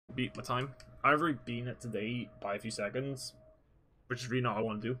beat my time. I've already beaten it today by a few seconds, which is really not what I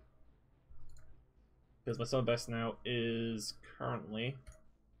want to do. Because my sub best now is currently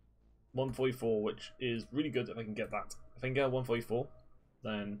 144, which is really good if I can get that. If I can get a 144,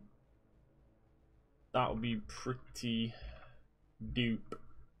 then that would be pretty dupe.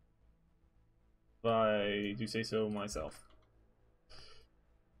 If I do say so myself.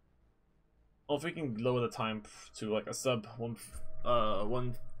 Or if we can lower the time to like a sub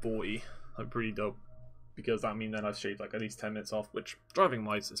 140, that'd be pretty dope. Because that means that I've shaved like at least 10 minutes off, which driving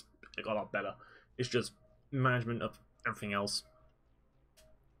wise is a lot better. It's just management of everything else.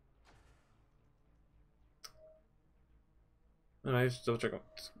 Alright, double check out.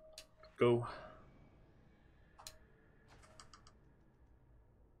 Go.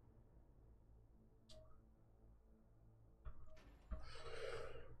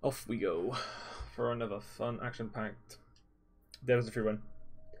 Off we go for another fun, action-packed There's a free run.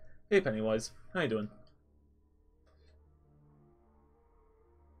 Hey Pennywise, how you doing?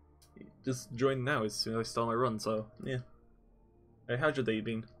 Just joined now as soon as I start my run, so yeah. Hey, how's your day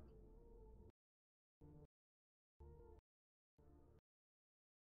been?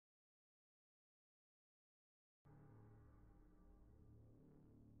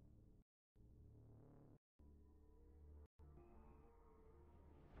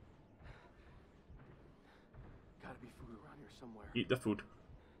 Gotta be food around here somewhere. Eat the food.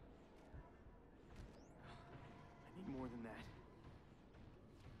 I need more than that.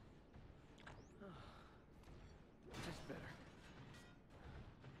 That's better.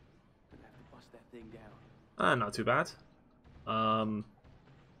 Gonna have to bust that thing down. Not too bad.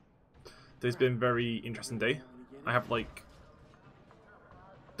 Today's been a very interesting day. I have like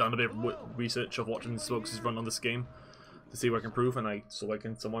done a bit of research of watching Smokes' run on this game to see what I can improve, and I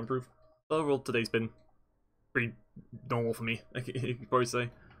can somewhat improve. But overall, today's been pretty normal for me. You could probably say,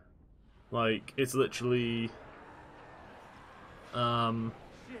 like, it's literally so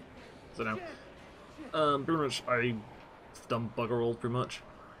now pretty much I've done bugger all pretty much.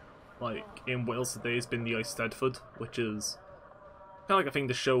 Like in Wales today, it's been the Itzsweed food, which is kind of like a thing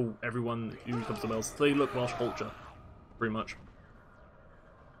to show everyone who comes to Wales. They look Welsh culture, pretty much.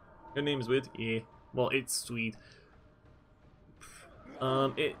 Your name is weird, yeah. Well, Itzsweed.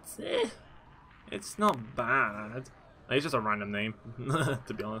 It's not bad. It's just a random name,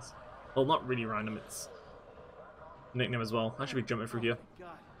 to be honest. Well, not really random. It's a nickname as well. I should be jumping through here.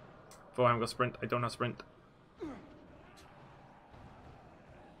 Before I haven't got sprint. I don't have sprint.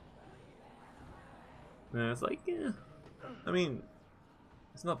 Yeah, it's like, yeah. I mean,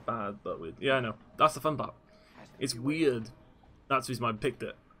 it's not bad, but weird. Yeah, I know. That's the fun part. It's weird. That's the reason why I picked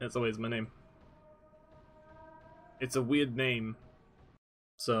it. It's always my name. It's a weird name.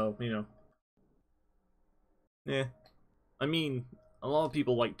 So, you know. Yeah. I mean, a lot of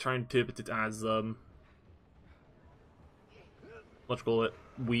people like try and interpret it as, what you call it?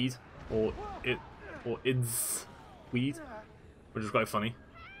 Weed. Or Itzsweed. Which is quite funny.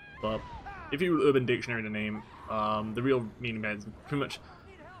 But if you Urban Dictionary the name, the real meaning is pretty much,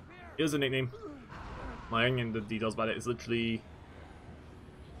 it was a nickname. My onion, the details about it is literally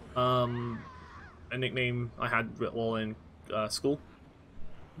a nickname I had while in school,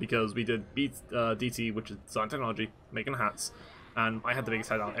 because we did DT, which is design technology, making hats, and I had the biggest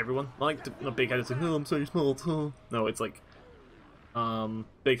head out of everyone. Like the big head is like, oh, I'm so smart. Oh. No, it's like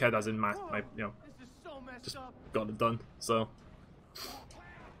big head as in math. You know, just got it done. So.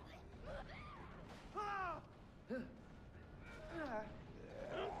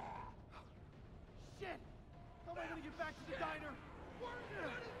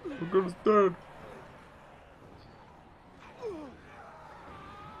 I'm gonna stand.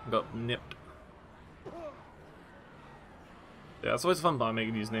 Got nipped. Yeah, that's always fun by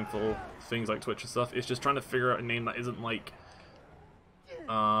making these names for things like Twitch and stuff. It's just trying to figure out a name that isn't like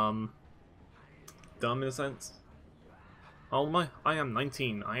dumb in a sense. How old am I? I am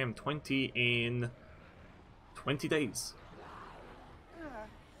 19. I am 20 in 20 days.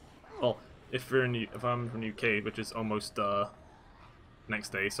 Well, if I'm from UK, which is almost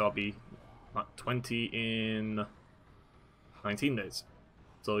next day, so I'll be 20 in 19 days.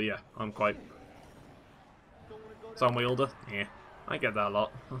 So yeah, I'm quite. So I'm way older? Yeah, I get that a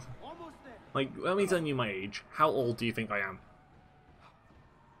lot. Like, let me tell you my age. How old do you think I am?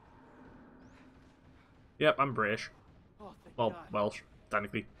 Yep, I'm British. Well, Welsh,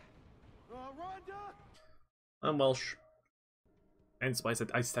 technically. I'm Welsh. Hence why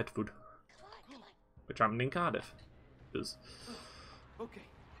I said food. Which I'm in Cardiff. Because.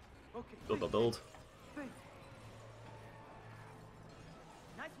 Build.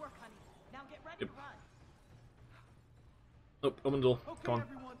 Nice work, honey. Now get ready Yep. to run. Nope, open the door. Okay, Come on.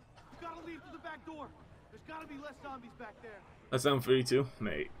 everyone, Gotta be less zombies back there. That sound 32?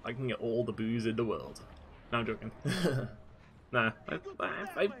 Mate, I can get all the booze in the world. No, I'm joking. Nah,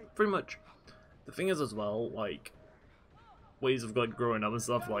 I pretty much... The thing is as well, like, ways of like growing up and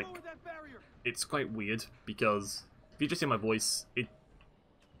stuff, like, it's quite weird, because if you just hear my voice, it...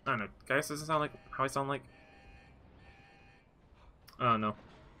 I don't know, guys, does it sound like how I sound like? I don't know.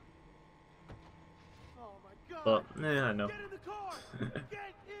 Oh my god. But, yeah, I know. Get in the car! Get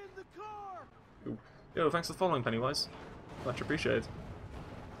in the car! Yo, thanks for following, Pennywise. Much appreciated.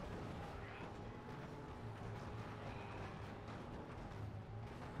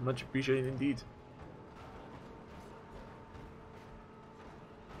 Much appreciated indeed.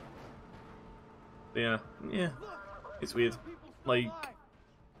 But yeah, it's weird. Like,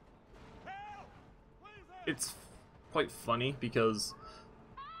 it's quite funny because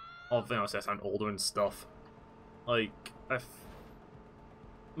of, you know, I sound older and stuff. Like,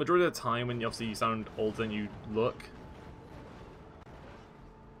 majority of the time when you obviously sound older than you look,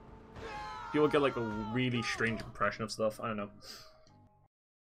 people get like a really strange impression of stuff. I don't know.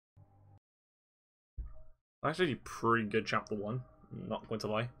 Actually, pretty good chapter 1. I'm not going to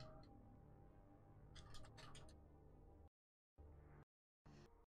lie.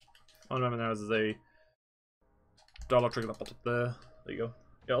 I remember now there's a dollar trigger that popped up there. There you go.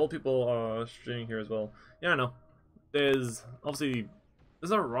 Yeah, all people are streaming here as well. Yeah, I know. There's obviously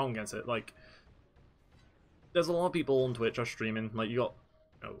there's nothing wrong against it. Like, there's a lot of people on Twitch are streaming. Like, you got,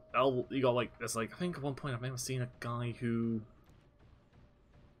 you got like there's like I think at one point I've never seen a guy who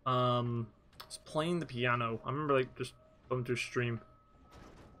was playing the piano. I remember like just going to stream.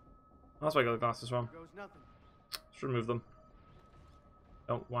 That's where I got the glasses from. Goes nothing. Should remove them.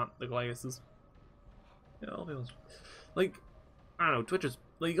 Don't want the glasses. Yeah, all people. Like, I don't know, Twitch is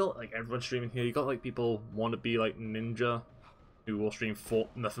like, you got like everyone streaming here. You got like people want to be like Ninja, who will stream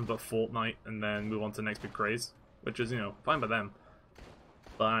nothing but Fortnite and then move on to the next big craze, which is, you know, fine by them.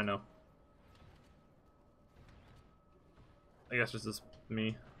 But I don't know. I guess it's just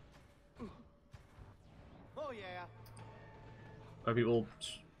me. Oh yeah. Are people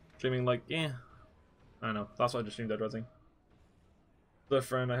streaming like, yeah, I don't know. That's why I just streamed Dead Rising. The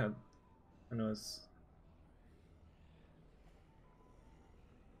friend I had, I know it's.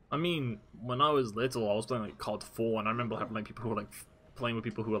 I mean, when I was little, I was playing like COD 4, and I remember having like people who were like playing with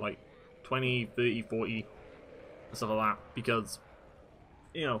people who were like 20, 30, 40, and stuff like that. Because,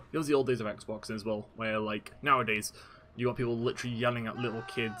 you know, it was the old days of Xbox as well, where like nowadays you got people literally yelling at little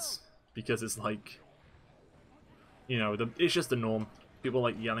kids because it's like, you know, it's just the norm. People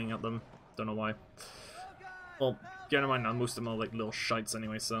like yelling at them. Don't know why. Well, get in mind now, most of them are like little shites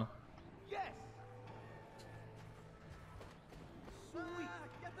anyway, so. Yes. Sweet.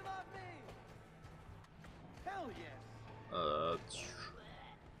 Get them off me. Hell yes.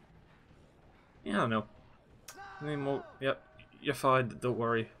 Yeah, I don't know. Any more? Yep, you're fine. Don't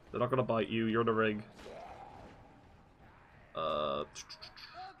worry. They're not gonna bite you. You're the rig.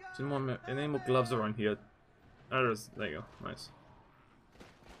 Any more gloves around here? There is. There you go. Nice.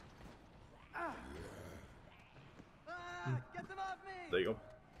 Get them off me. There you go.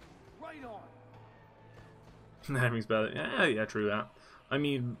 Right on. Enemy's better. Yeah, true that. I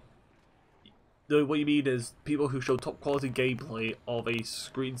mean, what you mean is people who show top quality gameplay of a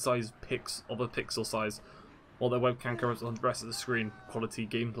screen size of a pixel size, while their webcam covers on the rest of the screen quality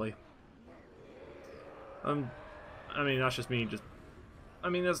gameplay. I mean, that's just me. I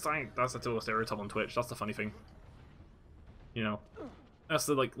mean, that's a total stereotype on Twitch. That's the funny thing. You know, that's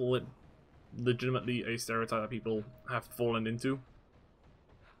the like legitimately a stereotype that people have fallen into.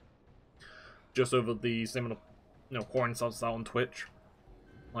 Just over the similar, you know, porn stuff on Twitch.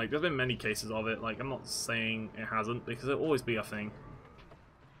 Like, there's been many cases of it. Like, I'm not saying it hasn't, because it'll always be a thing.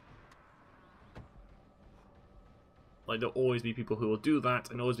 Like, there'll always be people who will do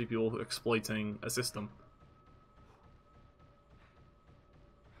that, and always be people who are exploiting a system.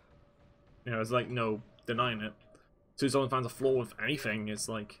 You know, it's like, no denying it. So if someone finds a flaw with anything, it's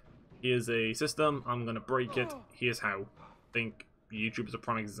like, here's a system, I'm gonna break it, here's how. I think YouTube is a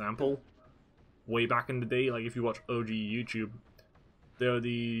prime example. Way back in the day, like if you watch OG YouTube, there are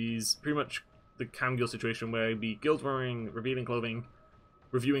these, pretty much the cam girl situation where it'd be girls wearing revealing clothing,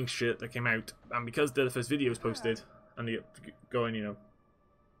 reviewing shit that came out, and because they're the first videos posted, and they get going, you know.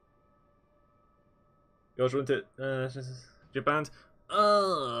 Girls want it, Japan?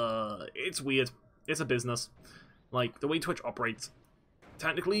 It's weird. It's a business. Like, the way Twitch operates,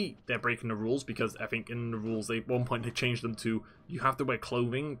 technically, they're breaking the rules, because I think in the rules, at one point they changed them to, you have to wear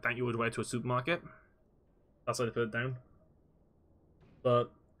clothing that you would wear to a supermarket. That's how they put it down.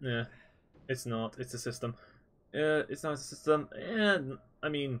 But, yeah, it's not. It's a system. It's not a system. And, I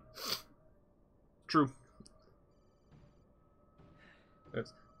mean, true.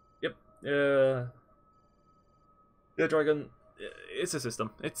 Yes. Yep. Yeah, Dragon. It's a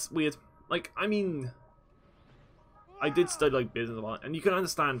system. It's weird. Like, I mean, I did study like business a lot, and you can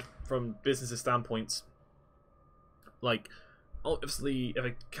understand from business standpoints. Like, obviously, if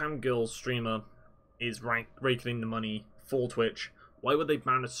a camgirl streamer is raking in the money for Twitch, why would they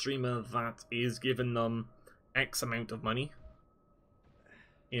ban a streamer that is giving them X amount of money?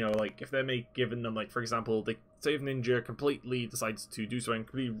 You know, like, if they're giving them, like, for example, they say if Ninja completely decides to do something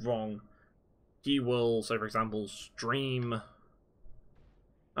completely wrong, he will, say, for example, stream,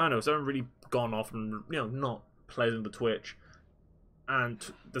 I don't know, something really gone off and, you know, not pleasant to Twitch,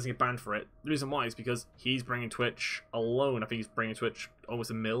 and doesn't get banned for it. The reason why is because he's bringing Twitch alone. I think he's bringing Twitch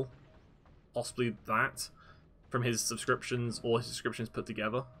almost $1 million, possibly that, from his subscriptions, all his subscriptions put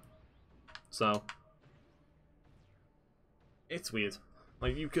together. So, it's weird.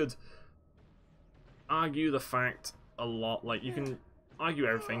 Like, you could argue the fact a lot, like, you can argue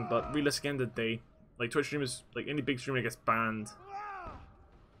everything, but realistically, at the end of the day, like, Twitch streamers, like, any big streamer gets banned,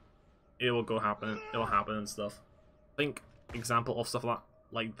 it will happen and stuff. I think example of stuff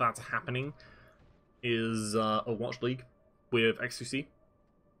like that's happening is Overwatch League with X2C.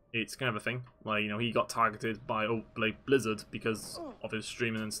 It's kind of a thing. Like, you know, he got targeted by Blizzard because of his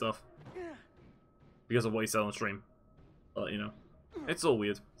streaming and stuff. Because of what he said on stream. But, you know, it's all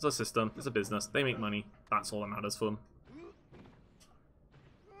weird. It's a system. It's a business. They make money. That's all that matters for them.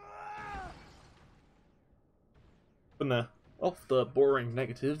 But nah, off the boring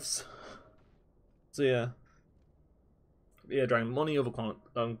negatives. So yeah, Dragon, money over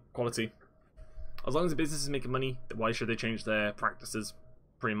quality. As long as the business is making money, why should they change their practices?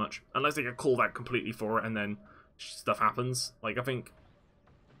 Pretty much, unless they get called out completely for it, and then stuff happens. Like, I think,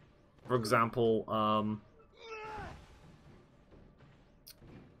 for example,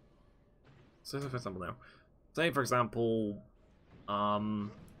 say for example,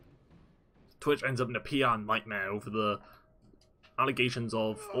 Twitch ends up in a PR nightmare over the allegations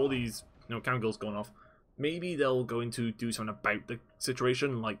of all these, you know, cam girls going off. Maybe they'll go into do something about the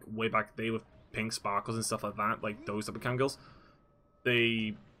situation, like way back in the day with Pink Sparkles and stuff like that, like those type of cam girls.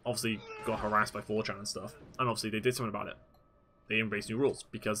 They obviously got harassed by 4chan and stuff, and obviously they did something about it. They embraced new rules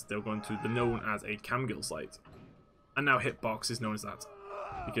because they were going to be known as a cam girl site, and now Hitbox is known as that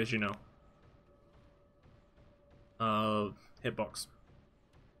because, you know, Hitbox.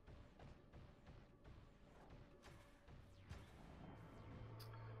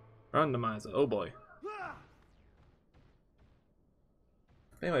 Randomizer. Oh boy.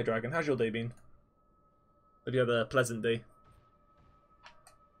 Anyway, Dragon, how's your day been? Have you had a pleasant day?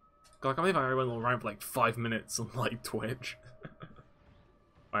 God, I can't believe I went around for like 5 minutes on like Twitch.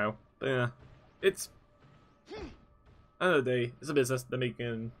 Wow. But yeah, it's end of the day. It's a business. They're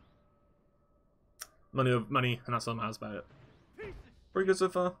making money, and that's what matters about it. Pretty good so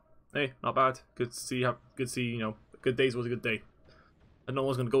far. Hey, not bad. Good to see. You know, good days was a good day. I know I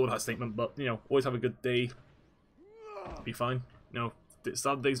was gonna go with that statement, but you know, always have a good day. Be fine. You know, the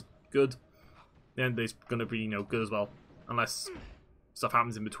start of the day's good. The end of the day's gonna be, you know, good as well. Unless stuff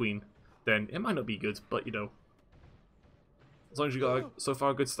happens in between, then it might not be good. But you know, as long as you got so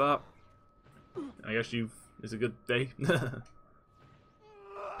far a good start, I guess it's a good day.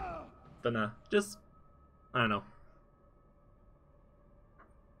 But nah, just I don't know.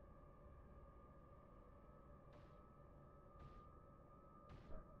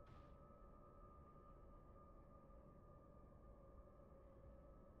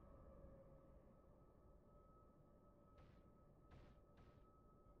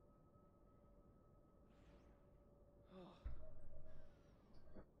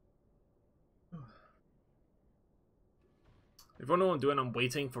 If I know what I'm doing, I'm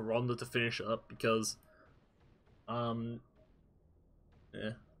waiting for Rhonda to finish it up because, yeah,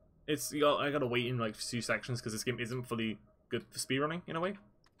 I gotta wait in like a few sections because this game isn't fully good for speedrunning in a way.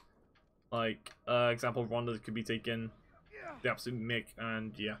 Like, example, Rhonda could be taking the absolute mick,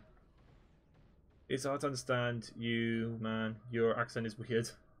 and yeah, it's hard to understand you, man. Your accent is weird.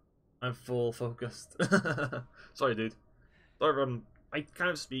 I'm full focused. Sorry, dude. Sorry, I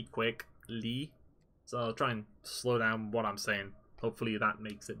kind of speak quickly. So I'll try and slow down what I'm saying. Hopefully that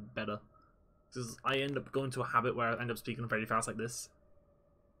makes it better. Because I end up going to a habit where I end up speaking very fast like this.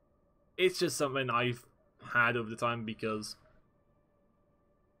 It's just something I've had over the time because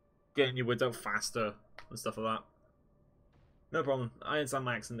getting your words out faster and stuff like that. No problem. I understand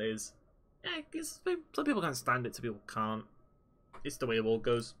my accent is... Yeah, some people can stand it, some people can't. It's the way the world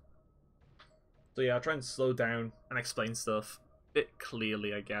goes. So yeah, I'll try and slow down and explain stuff a bit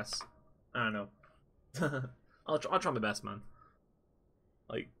clearly, I guess. I don't know. I'll try my best, man.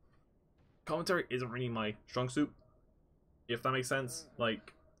 Like, commentary isn't really my strong suit. if that makes sense.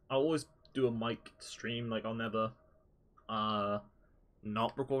 Like, I'll always do a mic stream, like I'll never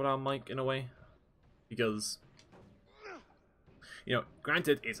not record on mic in a way, because, you know,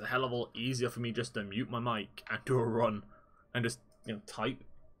 granted, it's a hell of a lot easier for me just to mute my mic and do a run and just, you know, type,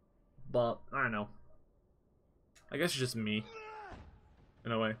 but I don't know, I guess it's just me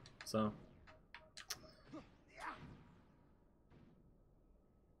in a way. So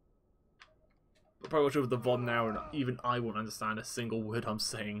I'll probably watch over the VOD now and even I won't understand a single word I'm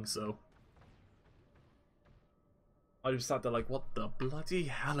saying, so I just sat there like, what the bloody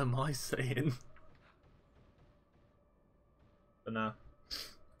hell am I saying? But nah,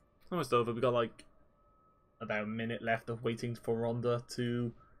 almost over. We got like about a minute left of waiting for Rhonda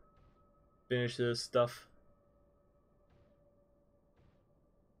to finish her stuff.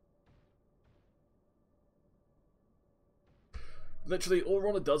 Literally, all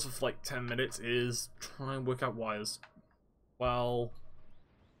Rhonda does for like 10 minutes is try and work out wires. Well,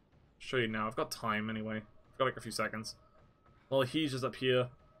 show you now. I've got time anyway. I've got like a few seconds. Well, he's just up here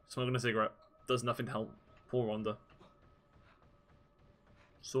smoking a cigarette. Does nothing to help poor Rhonda.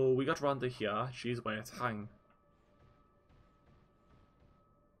 So we got Rhonda here. She's waiting.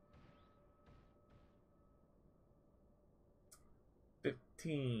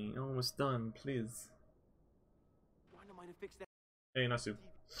 15, almost done. Please. Hey, Nasu.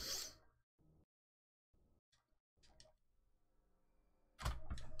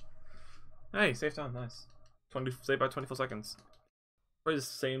 Hey, save time. Nice. Save by 24 seconds. Probably the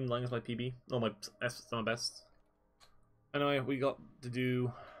same length as my PB. Oh, my S is my best. Anyway, we got to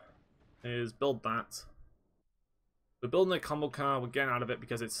do is build that. We're building a combo car. We're getting out of it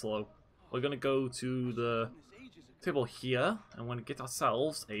because it's slow. We're gonna go to the table here and we're gonna get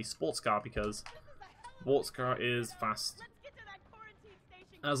ourselves a sports car because sports car is fast.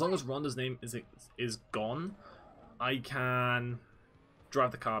 And as long as Rhonda's name is gone, I can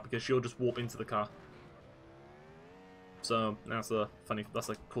drive the car because she'll just warp into the car. So that's a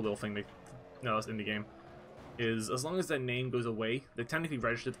cool little thing that's in the game. Is as long as their name goes away, they're technically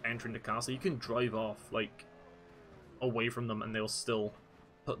registered entering the car, so you can drive off like away from them and they'll still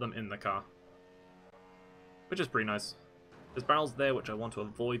put them in the car, which is pretty nice. There's barrels there which I want to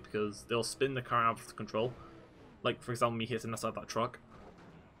avoid because they'll spin the car out of control, like for example me hitting the side of that truck,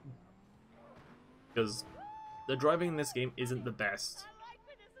 because the driving in this game isn't the best,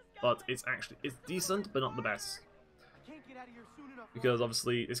 but it's decent but not the best. Because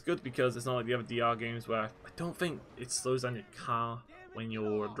obviously it's good because it's not like the other DR games where I don't think it slows down your car when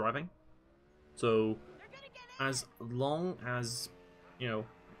you're driving. So as long as, you know,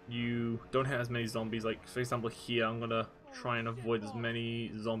 you don't hit as many zombies, like for example here I'm gonna try and avoid as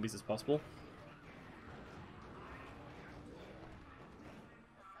many zombies as possible.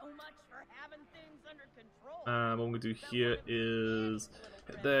 What I'm gonna do here is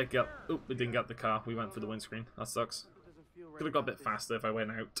hit there, get, oh, we didn't get the car, we went for the windscreen, that sucks. Could have got a bit faster if I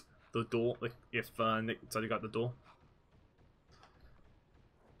went out the door, like if Nick said he got the door.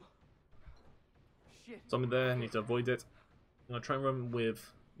 So I'm there, I need to avoid it. I'm gonna try and run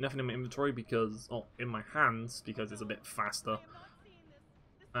with nothing in my inventory because, oh, in my hands because it's a bit faster.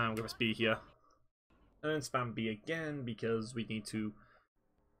 And I'm gonna speed here. And then spam B again because we need to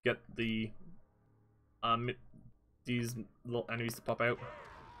get the these little enemies to pop out.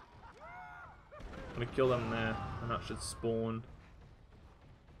 I'm gonna kill them there, and that should spawn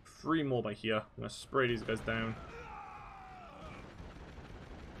 3 more by here. I'm gonna spray these guys down.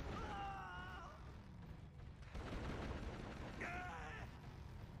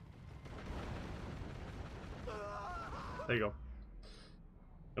 There you go.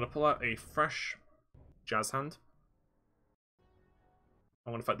 I'm gonna pull out a fresh jazz hand. I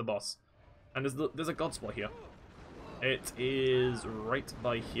want to fight the boss. And there's a god spot here. It is right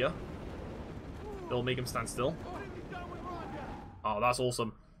by here. It'll make him stand still. Oh, that's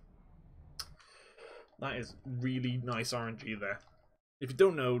awesome. That is really nice RNG there. If you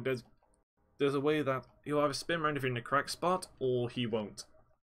don't know, there's a way that he'll either spin around if you're in the correct spot, or he won't.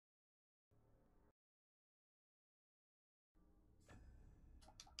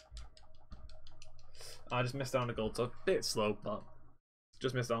 I just missed out on the gold, so a bit slow, but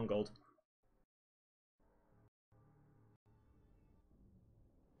just missed out on gold.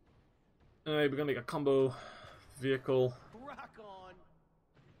 Alright, we're gonna make a combo vehicle.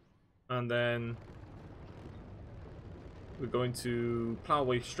 And then we're going to plow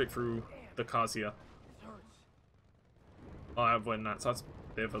away straight through the cars here. Oh, I have won that, so that's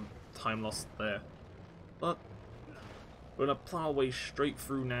a bit of a time loss there. But we're gonna plow away straight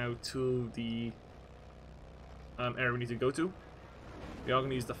through now to the area we need to go to. We are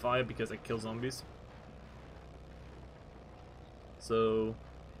gonna use the fire because it kills zombies. So,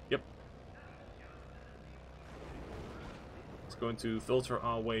 yep. It's going to filter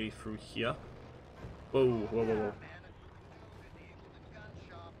our way through here. Whoa, whoa, whoa, whoa.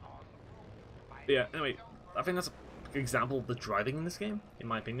 But yeah, anyway, I think that's an example of the driving in this game, in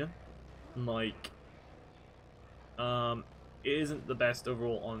my opinion. Like, it isn't the best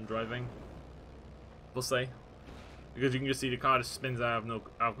overall on driving, we'll say. Because you can just see the car just spins out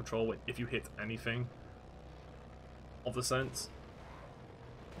of control if you hit anything of the sense.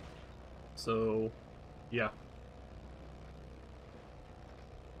 So, yeah.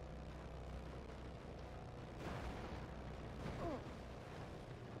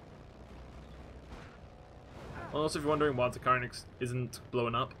 Also, if you're wondering why the car isn't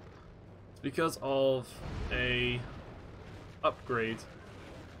blowing up, it's because of a upgrade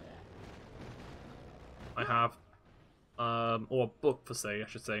I have, or a book per se, I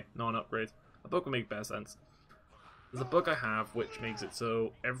should say, not an upgrade. A book would make better sense. There's a book I have which makes it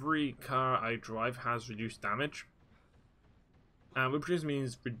so every car I drive has reduced damage. And which just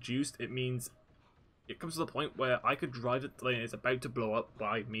means reduced, it means it comes to the point where I could drive it like it's about to blow up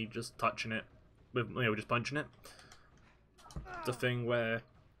by me just touching it, with just punching it. The thing where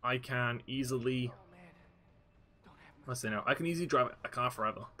I can easily, let's say now, I can easily drive a car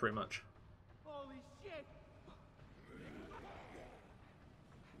forever, pretty much. Holy shit!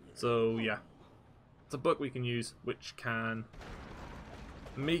 So yeah, it's a book we can use which can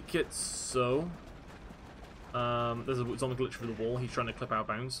make it so there's a zombie glitch through the wall. He's trying to clip out of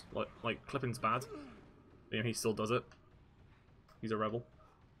bounds. Like clipping's bad. But, you know, he still does it. He's a rebel.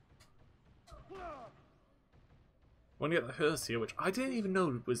 When you get the hearse here, which I didn't even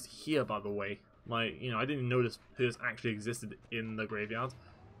know was here, by the way. Like, you know, I didn't notice hearse actually existed in the graveyard.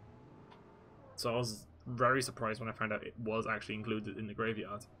 So I was very surprised when I found out it was actually included in the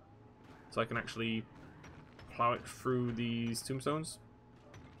graveyard. So I can actually plow it through these tombstones.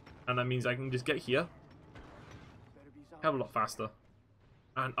 And that means I can just get here. Hell of a lot faster.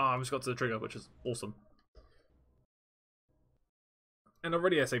 And I just got to the trigger, which is awesome. And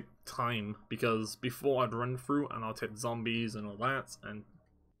already I say time, because before I'd run through and I'd hit zombies and all that, and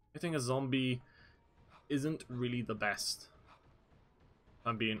hitting a zombie isn't really the best, if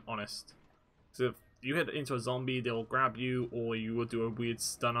I'm being honest. So if you hit into a zombie, they'll grab you, or you will do a weird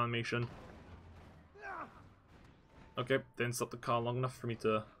stun animation. Okay, didn't stop the car long enough for me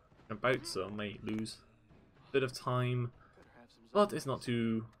to jump out, so I may lose a bit of time, but it's not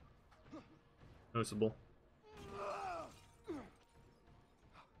too noticeable.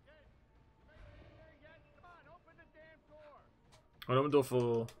 I'll open the door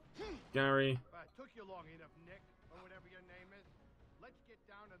for Gary. Took you long enough, Nick, or whatever your name is. Let's get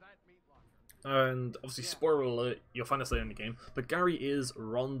down to that meat locker. And obviously, spoiler alert, you'll find this later in the game, but Gary is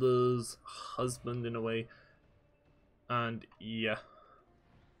Rhonda's husband in a way. And yeah.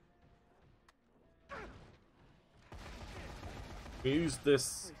 We use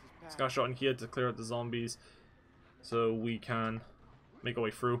this sky shot in here to clear out the zombies so we can make our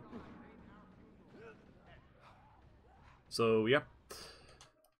way through. So yeah,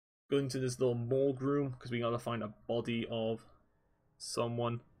 going to this little morgue room because we gotta find a body of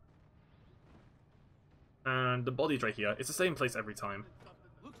someone, and the body's right here. It's the same place every time.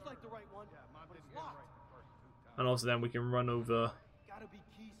 Looks like the right one, but it's locked. And also then we can run over. Gotta be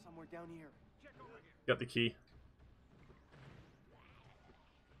keys somewhere down here. Get the key.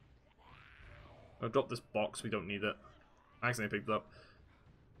 I'll drop this box. We don't need it. I accidentally picked it up.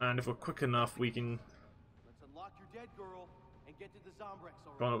 And if we're quick enough, we can. Let's unlock your dead girl and get to the Zombrex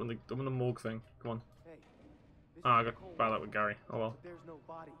already. Go on, open the morgue thing. Come on. Hey, this Ah, I is got cold, battle out with Gary. Oh well. but there's no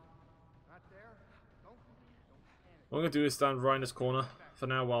body. Not there? Don't What I'm gonna do is stand right in this corner for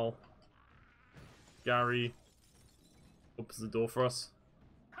now while Gary opens the door for us.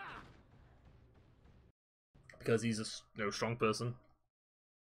 Because he's a strong person.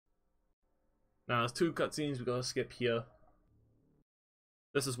 Now there's two cutscenes we gotta skip here.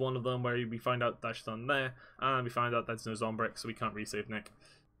 This is one of them where we find out that she's on there, and we find out there's no Zombrex, so we can't really save Nick.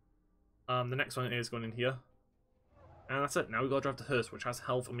 The next one is going in here. And that's it. Now we gotta drive the hearse, which has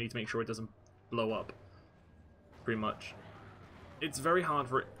health on me to make sure it doesn't blow up. Pretty much. It's very hard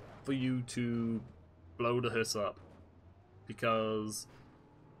for you to blow the hearse up, because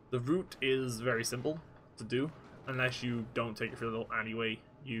the route is very simple to do, unless you don't take it through the little alleyway.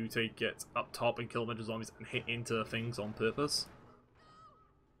 You take it up top and kill a bunch of zombies and hit into things on purpose.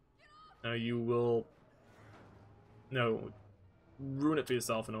 Now you will ruin it for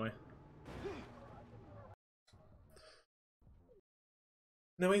yourself in a way.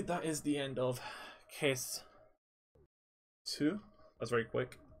 Anyway, that is the end of case 2. That's very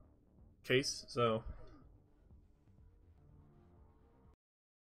quick case, so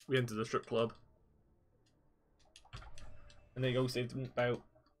we enter the strip club. And there you go, saved about...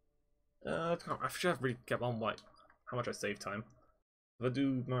 I should have really kept on how much I saved time. If I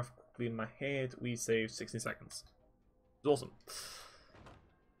do math quickly in my head, we saved 16 seconds. It's awesome.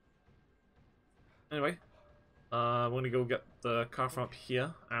 Anyway, we're gonna go get the car from up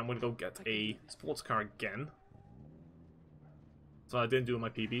here, and we're gonna go get a sports car again. So I didn't do my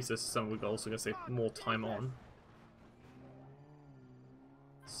PB, so this is something we're also gonna save more time on.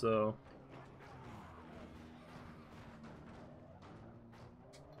 So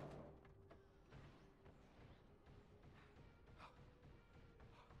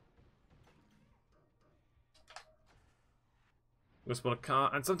we'll spawn a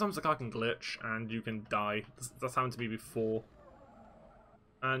car, and sometimes the car can glitch and you can die. That's happened to me before.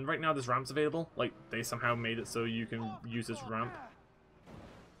 And right now there's ramps available. Like, they somehow made it so you can use this ramp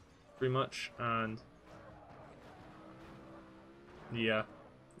pretty much, and yeah,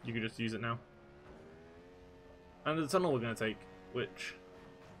 you can just use it now. And the tunnel we're gonna take, which,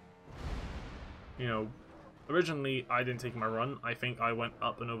 you know, originally I didn't take my run. I think I went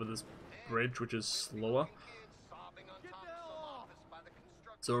up and over this bridge, which is slower.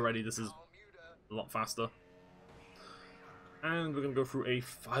 So already this is a lot faster. And we're gonna go through a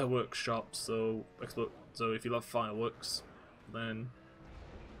fireworks shop. So if you love fireworks, then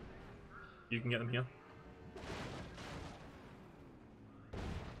you can get them here.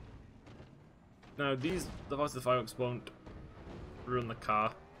 Now the fireworks won't ruin the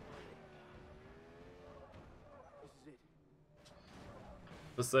car.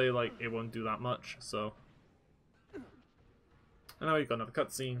 But say like it won't do that much, so. And now we've got another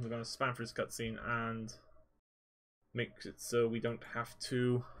cutscene. We're going to spam through this cutscene and make it so we don't have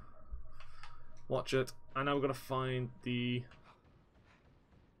to watch it. And now we're going to find the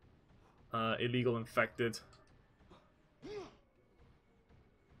illegally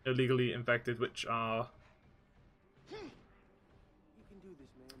infected, which are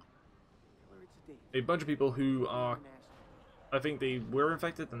a bunch of people who are, I think they were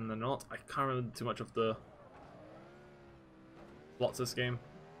infected and they're not. I can't remember too much of the plots of this game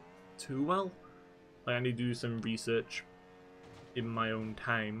too well. I need to do some research in my own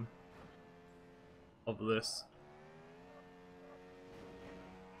time of this.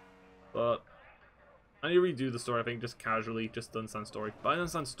 But I need to redo the story, I think, just casually, just to understand the story. But I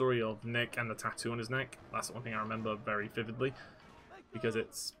understand the story of Nick and the tattoo on his neck. That's the one thing I remember very vividly, because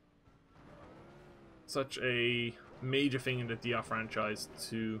it's such a major thing in the DR franchise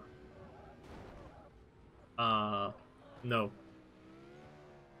to know.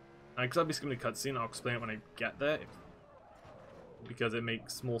 Because I'll be skipping the cutscene, I'll explain it when I get there, because it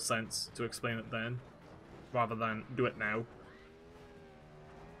makes more sense to explain it then, rather than do it now.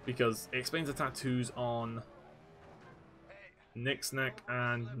 Because it explains the tattoos on Nick's neck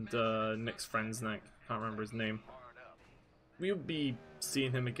and Nick's friend's neck. Can't remember his name. We'll be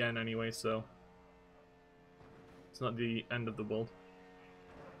seeing him again anyway, so it's not the end of the world.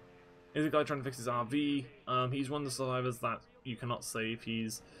 Here's a guy trying to fix his RV. He's one of the survivors that you cannot save.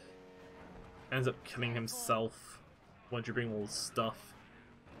 He's ends up killing himself once you bring all the stuff.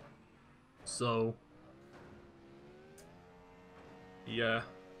 So yeah.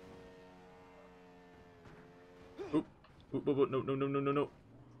 Oop. Oop, oop, oop. No.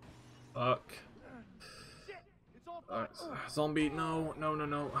 Fuck. Alright. Zombie, no.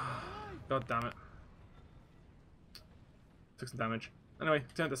 God damn it. Took some damage. Anyway,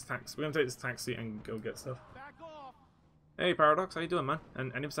 turn this taxi. We're gonna take this taxi and go get stuff. Hey Paradox, how you doing, man?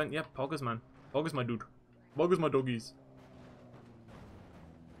 And any percent? Yep, Poggers, man. Poggers, my dude. Poggers, my doggies.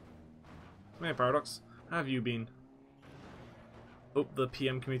 Hey Paradox, how have you been? Hope the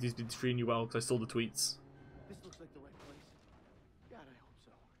PM community's been treating you well, because I saw the tweets. This looks like the right place. God, I hope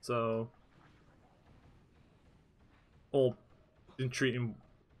so. So, all been treating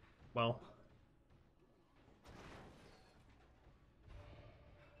well.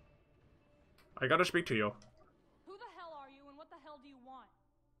 I gotta speak to you. Who the hell are you and what the hell do you want?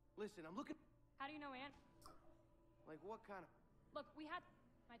 Listen, I'm looking. How do you know Ann? Like, what kind of. Look, we had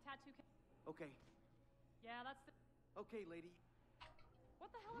my tattoo. Okay. Yeah, that's the. Okay, lady.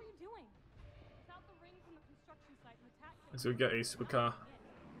 What the hell are you doing? Without the ring from the construction site and the tattoo. So we get a supercar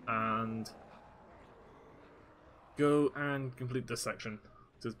and go and complete this section.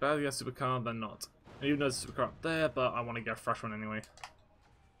 So it's better to get a supercar than not. And even though there's a supercar up there, but I want to get a fresh one anyway.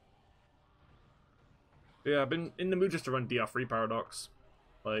 But yeah, I've been in the mood just to run DR3 Paradox.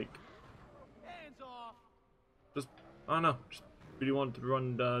 Like, Hands off. just, I don't know, just really want to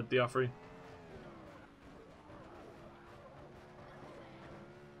run DR3.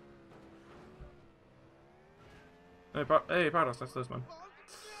 Hey, Paradox, that's this, man.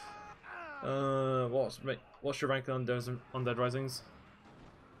 What's your rank on Dead Risings?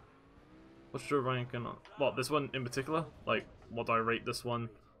 What's your rank on what, this one in particular? Like, what do I rate this one?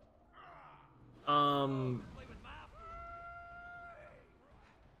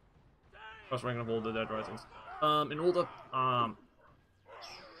 First ranking of all the Dead Risings. In order, I'll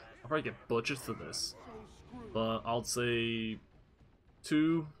probably get butchered for this, but I'll say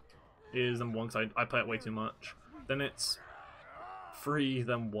 2 is number 1 because I play it way too much. Then it's 3,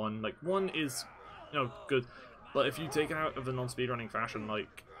 then 1. Like 1 is, you know, good, but if you take it out of the non-speedrunning fashion,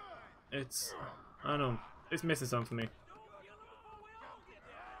 like, it's, I don't know, it's missing something for me.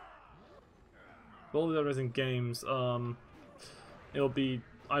 All the others in games, it'll be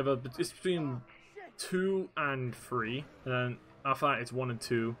either it's between 2 and 3, and then after that it's 1 and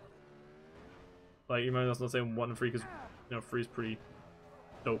 2. Like, you might as well say 1 and 3 because, you know, 3 is pretty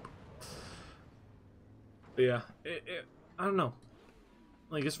dope. But yeah, I don't know.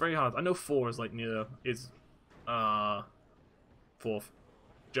 Like, it's very hard. I know 4 is like is 4th.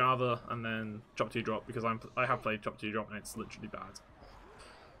 Java and then Chop 2 Drop because I have played Chop 2 Drop and it's literally bad.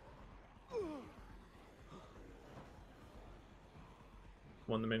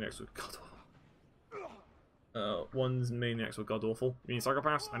 One of the maniacs were god awful. One's maniacs were god awful. You mean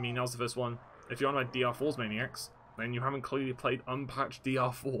Psychopaths? I mean, that was the first one. If you're on about DR4's maniacs, then you haven't clearly played Unpatched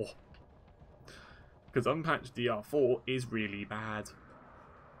DR4. Because Unpatched DR4 is really bad.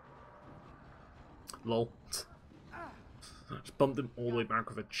 Lol. Just bumped him all the way back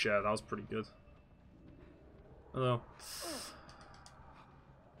with a chair. That was pretty good. Hello.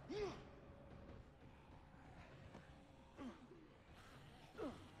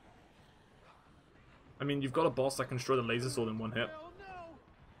 I mean, you've got a boss that can destroy the laser sword in 1 hit.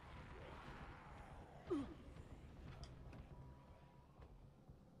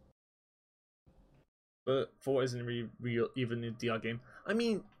 But 4 isn't really even a DR game. I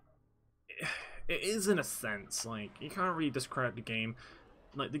mean, it is in a sense. Like, you can't really discredit the game.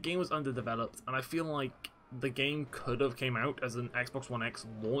 Like, the game was underdeveloped, and I feel like the game could have came out as an Xbox One X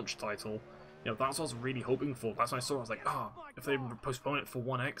launch title. You know, that's what I was really hoping for. That's when I saw it, I was like, oh, if they postpone it for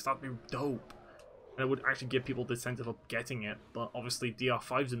One X, that'd be dope. And it would actually give people the incentive of getting it, but obviously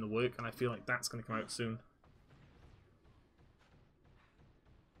DR5's in the work, and I feel like that's going to come out soon.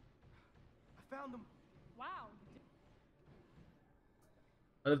 I found them. Wow.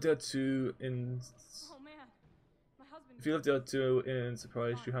 I love DR2 in... Oh man. My husband. If you love DR2 in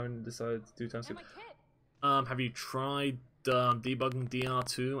Surprise, you haven't decided to do time skip. And my kid. Have you tried debugging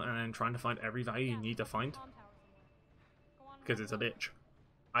DR2 and then trying to find every value you need to find? Because it's a bitch.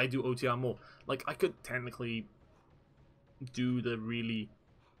 I do OTR more. Like, I could technically do the really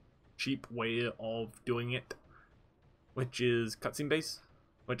cheap way of doing it, which is cutscene base,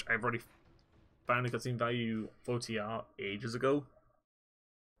 which I've already found a cutscene value for OTR ages ago.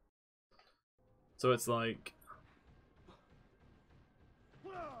 So it's like,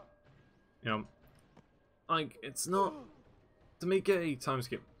 you know, like, it's not, to make a time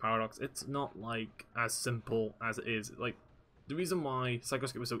skip paradox, it's not like as simple as it is. Like, the reason why Psycho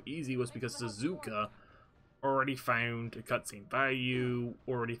Skip was so easy was because Suzuka already found a cutscene value,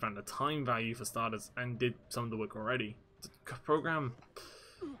 already found a time value for starters, and did some of the work already.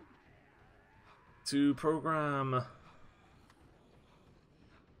 To program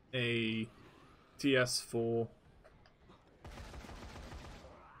a TS for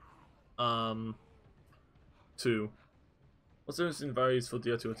 2. What's the difference in values for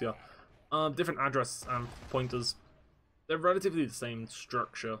DR2 OTR? Different address and pointers. They're relatively the same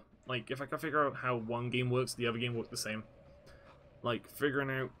structure. Like, if I can figure out how one game works, the other game works the same. Like, figuring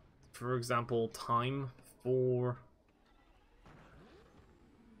out, for example, time for...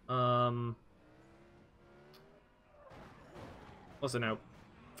 what's it now?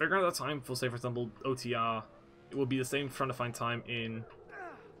 Figuring out the time for, say, for example, OTR, it will be the same trying to find time in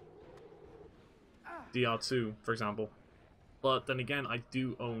DR2, for example. But then again, I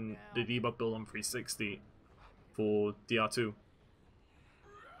do own the debug build on 360 for DR2.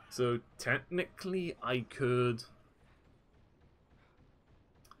 So technically I could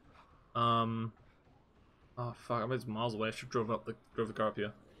oh fuck, I'm just miles away. I should drove the car up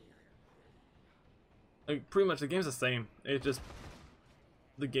here. Like, pretty much the game's the same. It just,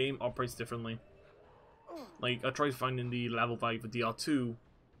 the game operates differently. Like, I tried finding the level value for DR2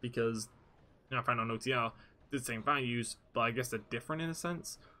 because, you know, I found on OTR the same values, but I guess they're different in a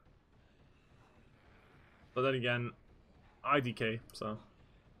sense. But then again, IDK, so.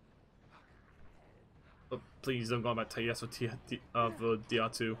 But please don't go about TS or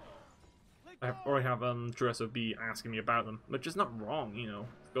DR2. I already have True SOB asking me about them, which is not wrong, you know.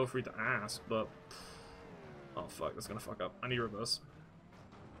 Go free to ask, but oh fuck, that's gonna fuck up. I need reverse.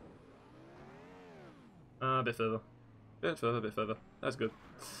 A bit further. Bit further, bit further. That's good.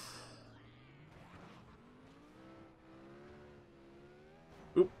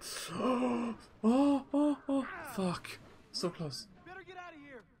 Oops. Oh, fuck. So close. Better get out of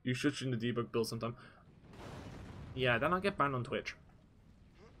here. You should stream the debug build sometime. Yeah, then I'll get banned on Twitch.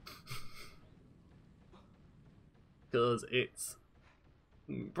 Because it's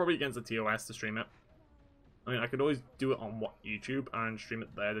probably against the TOS to stream it. I mean, I could always do it on YouTube and stream it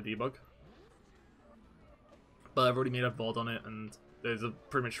there to debug. But I've already made a VOD on it, and there's a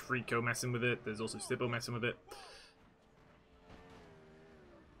pretty much Freako messing with it. There's also Stippo messing with it.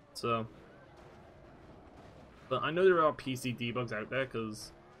 So, but I know there are PC debugs out there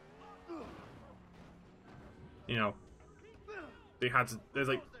because, you know, they had to. There's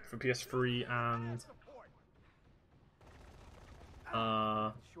like for PS3 and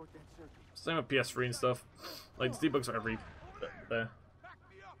same with PS3 and stuff. Like the debugs are every there.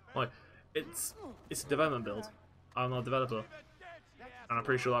 Like it's a development build. I'm not a developer, and I'm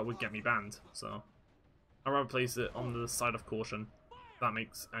pretty sure that would get me banned. So I'd rather place it on the side of caution. If that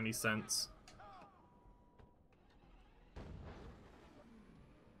makes any sense.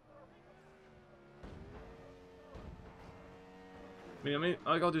 I mean,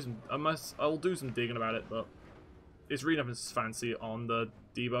 I gotta do some. I'll do some digging about it, but it's really nothing fancy on the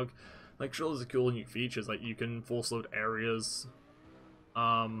debug. Like, sure, there's a cool new features, like you can force load areas,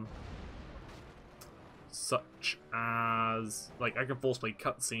 such as like I can force play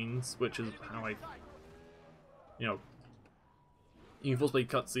cutscenes, which is how I, you know, you can force play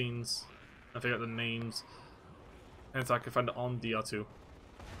cutscenes and figure out the names, and so I can find it on DR2.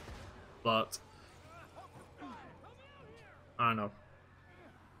 But I don't know.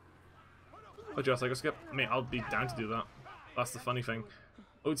 Oh, just like a skip. I mean, I'll be down to do that. That's the funny thing.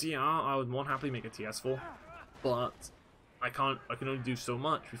 OTR, I would more happily make a TS for, but I can't. I can only do so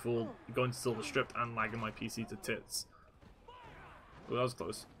much before going to Silver Stripped and lagging my PC to tits. Oh, that was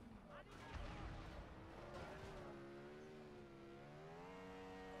close.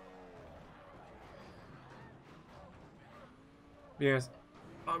 Yes.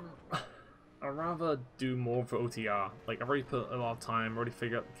 I'd rather do more for OTR. Like, I've already put a lot of time, already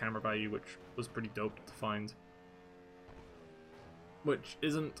figured out the camera value, which was pretty dope to find. Which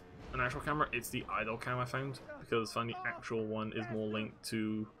isn't an actual camera, it's the idle cam I found, because finding the actual one is more linked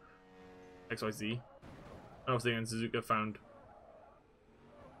to XYZ. And obviously, in Suzuka found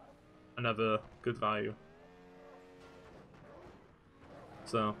another good value.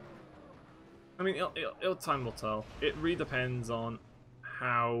 So, I mean, time will tell. It really depends on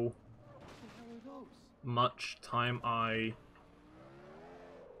how much time I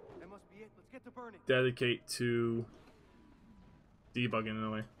dedicate to debugging in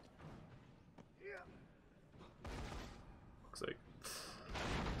a way. Looks like.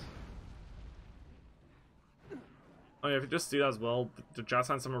 Oh yeah, if you just see that as well, the Jazz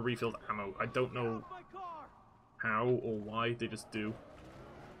Hand Summer refilled ammo. I don't know how or why, they just do.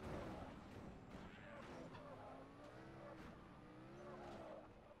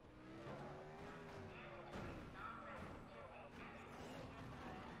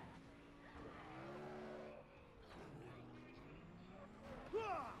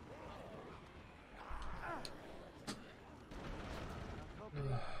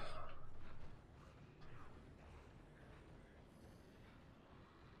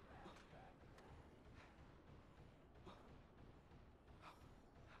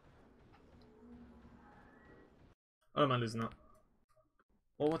 I don't mind losing that.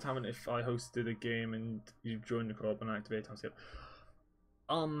 What would happen if I hosted a game and you joined the co-op and I activate time skip?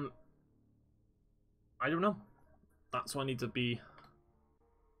 I don't know. That's why I need to be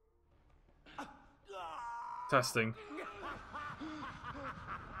testing.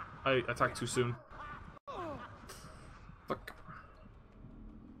 I attacked too soon. Fuck.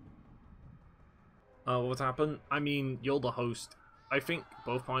 What would happen? I mean, you're the host. I think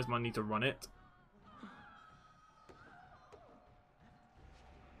both parties might need to run it.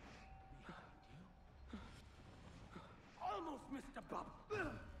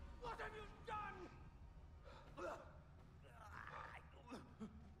 What have you done?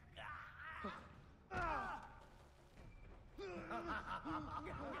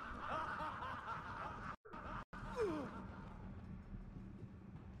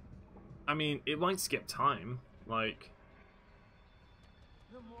 I mean, it might skip time, like.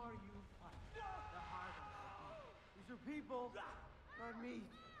 The more you fight, the harder it will be. These are people, not me.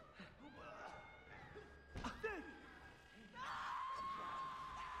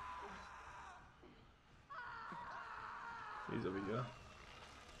 He's over here.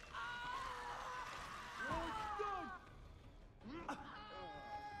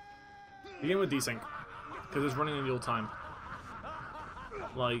 Begin with desync. because it's running in real time.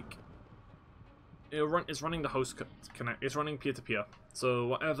 Like, it's running the host connect. It's running peer-to-peer. So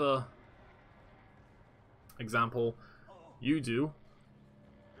whatever example you do,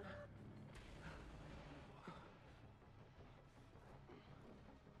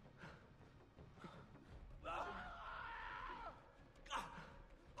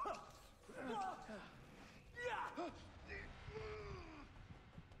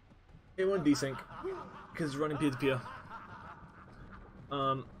 it won't desync because it's running peer-to-peer.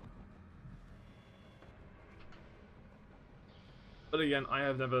 But again, I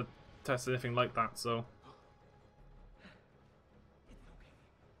have never tested anything like that, so.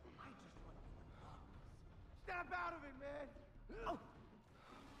 Snap out of it, man! Oh.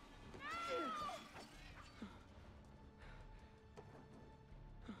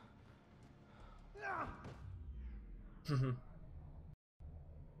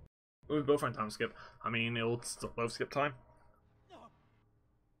 We both run time skip. I mean, it'll still both skip time.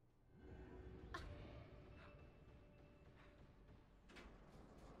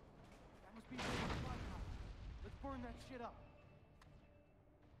 That must be the spot. Let's burn that shit up.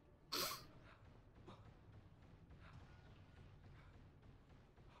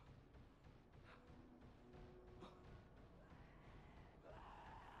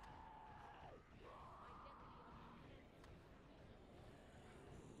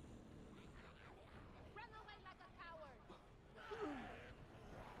 Run away like a coward.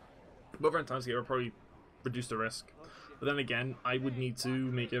 Both run time skip will probably reduce the risk. But then again, I would need to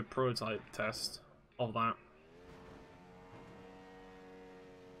make a prototype test of that.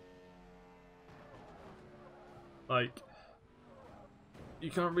 Like, you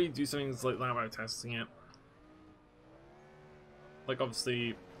can't really do things like that without testing it. Like,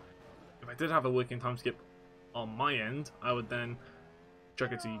 obviously, if I did have a working time skip on my end, I would then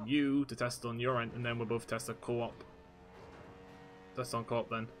check it to you to test on your end, and then we'll both test a co-op. Test on co-op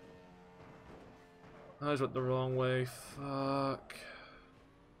then. I just went the wrong way. Fuck.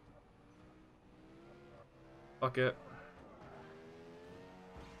 Fuck it.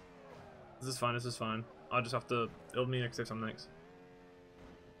 This is fine, this is fine. I'll just have to. It'll be next time next.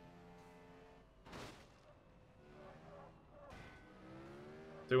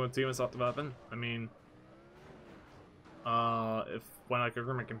 Do you want to start developing? I mean, if when I could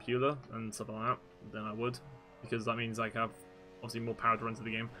run my computer and stuff like that, then I would, because that means I have obviously more power to run to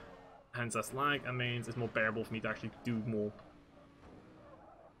the game. Hence less lag, and means it's more bearable for me to actually do more.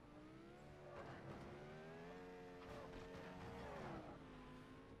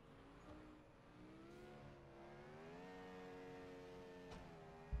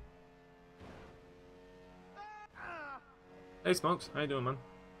 Hey Smokes, how you doing, man?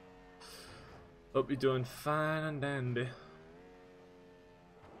 Hope you're doing fine and dandy.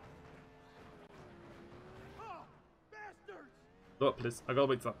 Oh, bastards! Oh, please. I gotta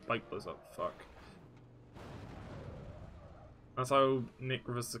wait till that bike blows up. Fuck. That's how Nick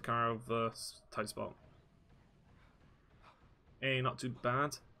reverses the car of the tight spot. Hey, not too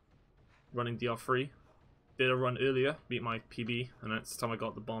bad. Running DR3. Did a run earlier, beat my PB, and that's the time I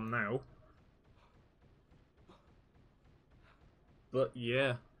got the bomb now. But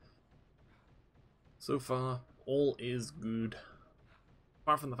yeah. So far, all is good.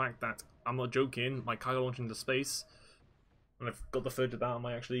 Apart from the fact that, I'm not joking, my car launched into space, and I've got the footage of that. I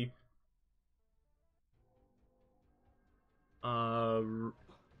might actually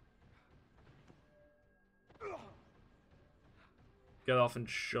get off and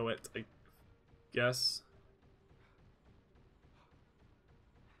show it, I guess.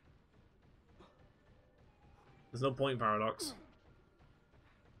 There's no point in Paradox.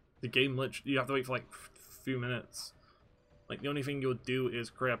 The game literally, you have to wait for like a few minutes. Like, the only thing you'll do is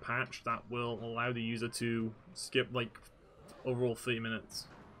create a patch that will allow the user to skip like overall 30 minutes.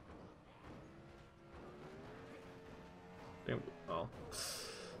 Well,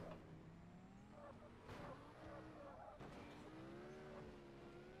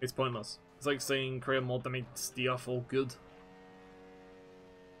 it's pointless. It's like saying create a mod that makes DF all good.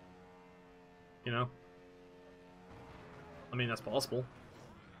 You know? I mean, that's possible.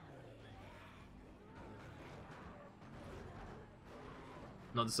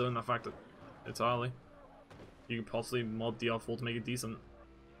 Not disowning that fact that entirely. You could possibly mod DR4 to make it decent.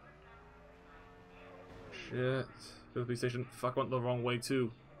 Shit. The police station. Fuck, went the wrong way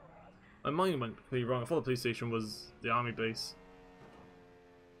too. My mind went completely wrong. I thought the police station was the army base.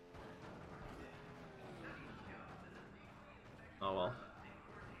 Oh well.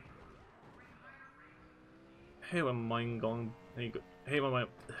 Hey, when my mind gone. Hey, when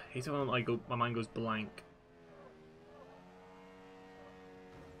my mind goes blank.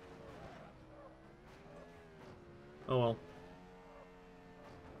 Oh well.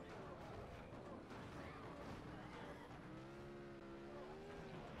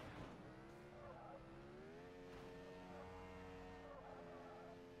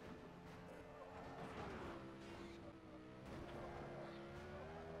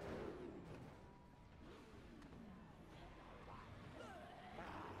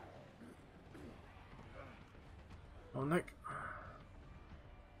 Oh, Nick.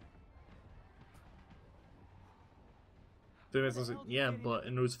 3 minutes, yeah, but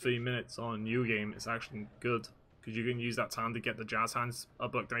in those 3 minutes on New Game, it's actually good. Because you can use that time to get the Jazz Hands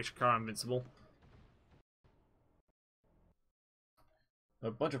upgradation car invincible.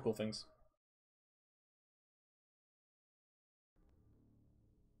 A bunch of cool things.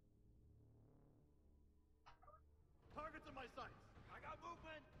 Targets in my sights. I got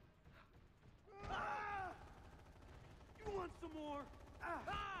movement. Ah! You want some more?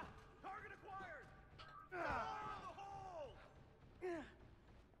 Ah! Target acquired. Ah! The hole.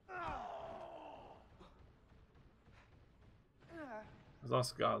 There's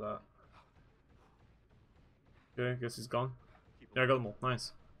last guy that. Okay, guess he's gone. Yeah, I got them all.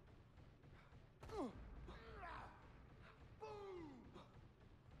 Nice.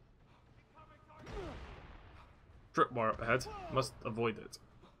 Tripwire up ahead. Must avoid it.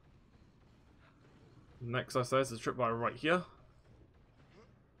 Next I say is the tripwire right here.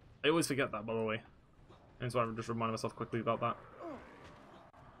 I always forget that, by the way. And so I'm just reminding myself quickly about that.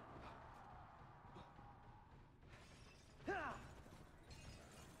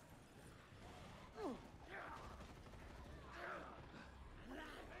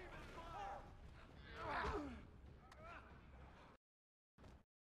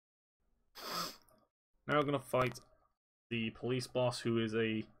 Now we're gonna fight the police boss, who is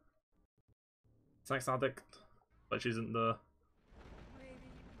a sex addict, but she isn't the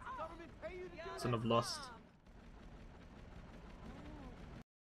son of lust.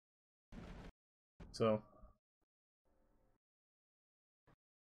 So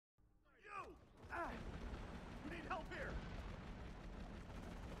We need help here.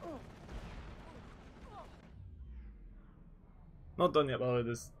 not done yet, by the way,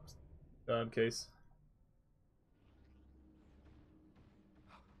 this case.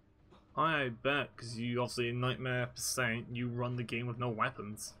 I bet, because you obviously in Nightmare percent you run the game with no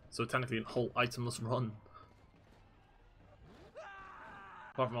weapons, so technically a whole itemless run.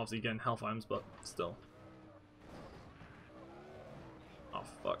 Apart from obviously getting health items, but still. Oh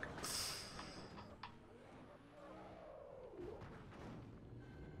fuck.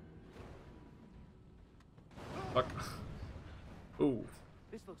 Fuck. Ooh.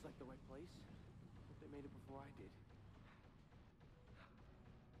 This looks like the right place. Hope they made it before I did.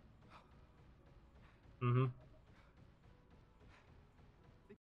 Mm-hmm.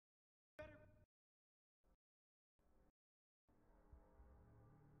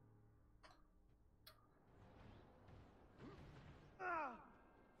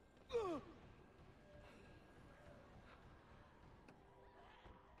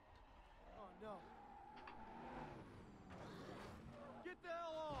 Oh no. Get the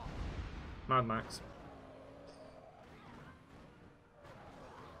hell off! Mad Max.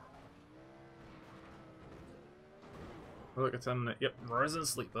 Oh, look, it's 10 minute. Yep, Resident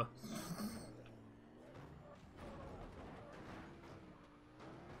Sleeper.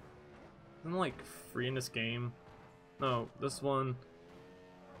 Isn't like 3 in this game? No, this one.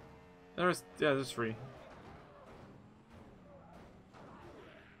 There's yeah, there's 3. Hey,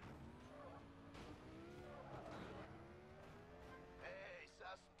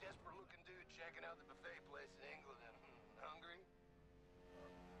 saw some desperate-looking dude checking out the buffet place in England. Hungry?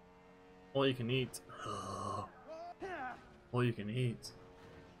 All you can eat. All you can eat.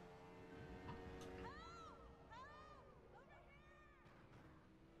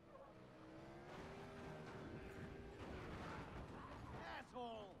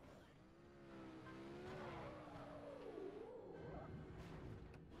 Asshole!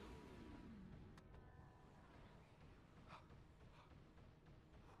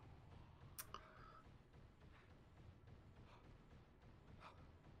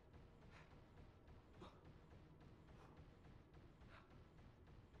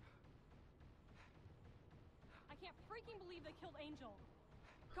 I can't freaking believe they killed Angel.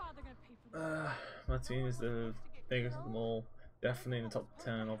 God, they're gonna pay for this. Martine is the biggest of them all. Definitely in the top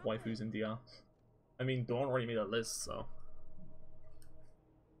 10 of waifus in DR. I mean, Dawn already made a list, so.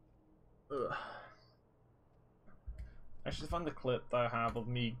 Ugh. I should find the clip that I have of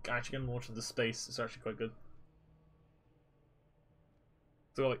me actually getting launched into space. It's actually quite good.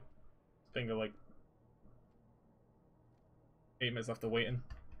 So, like, think of like 8 minutes after waiting.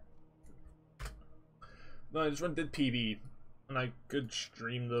 No, this run did PB, and I could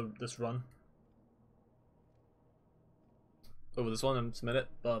stream this run over this one and submit it,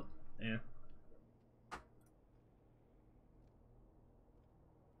 but yeah.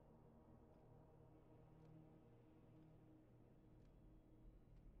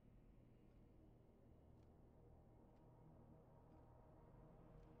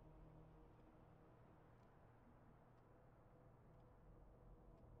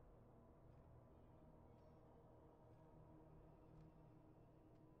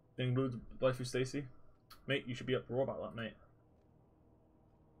 Being rude to waifu Stacy. Mate, you should be up for about that, mate.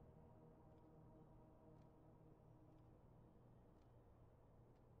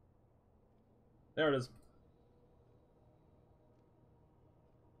 There it is.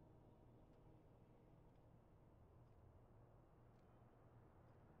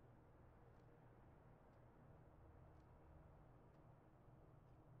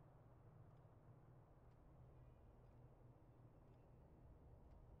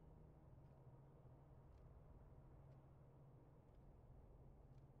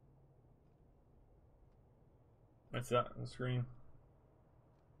 That's that on the screen.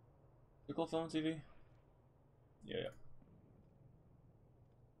 You call film TV? Yeah, yeah.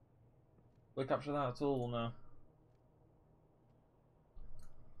 Will I capture that at all or no?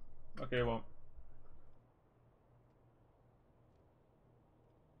 Okay, well.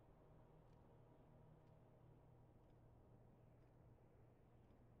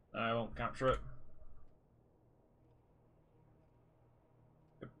 I won't capture it.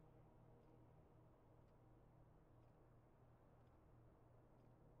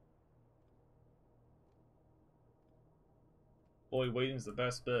 Boy, waiting's the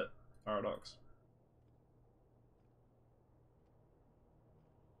best bit. Paradox.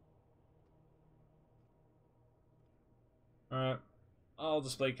 Alright. I'll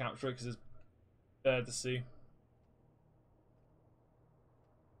display capture it because it's better to see.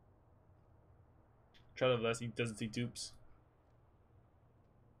 Trailer of this, he doesn't see dupes.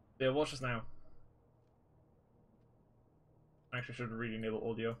 Yeah, watch this now. Actually, I should really enable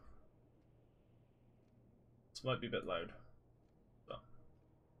audio. This might be a bit loud. But.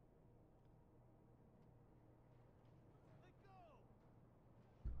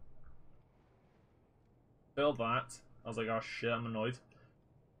 Failed that. I was like, oh shit, I'm annoyed.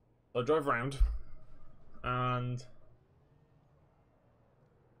 So I drove around, and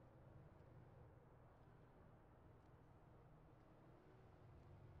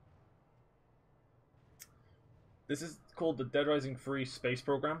this is called the Dead Rising 3 space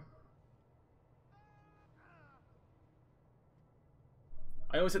program.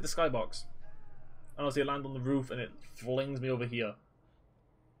 I always hit the skybox. And obviously I land on the roof and it flings me over here.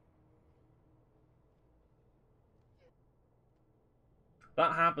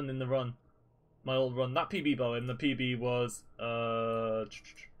 That happened in the run. My old run. That PB bow and the PB was a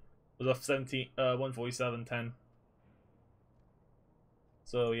 147.10.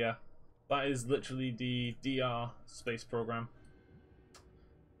 So yeah. That is literally the DR space program.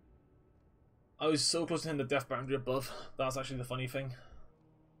 I was so close to hitting the death boundary above. That's actually the funny thing.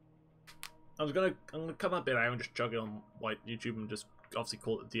 I'm gonna cut that bit out and just chug it on like YouTube and just obviously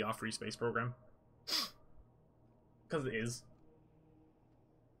call it the DR3 space program. Because it is.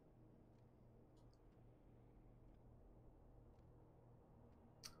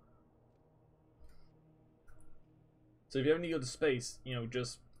 So if you ever need to go to space, you know,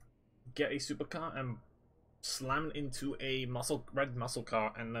 just get a supercar and slam it into a red muscle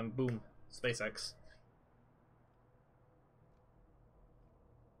car and then boom, SpaceX.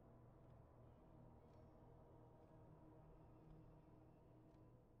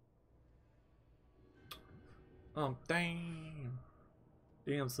 Oh, damn.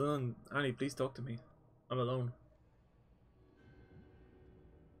 Damn, son. Annie, please talk to me. I'm alone.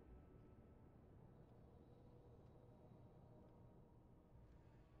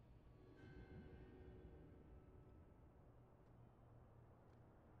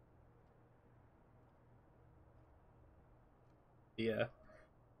 Yeah.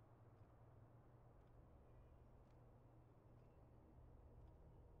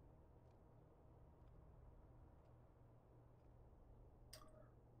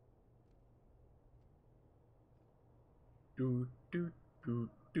 Do do do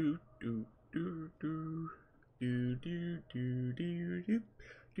do do do do do do do do do do do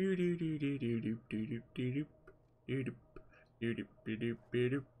do do do do do do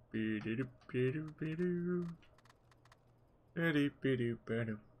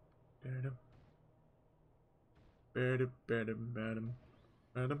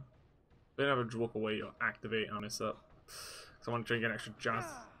They never just walk away or activate on this up. So I want to try and get extra jazz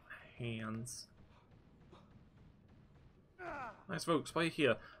hands. Nice folks, why are you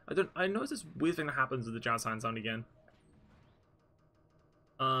here? I noticed this weird thing that happens with the jazz hand sound again.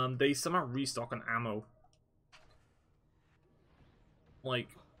 They somehow restock on ammo. Like,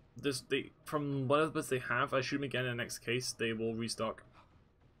 from whatever bits they have, I shoot them again in the next case, they will restock.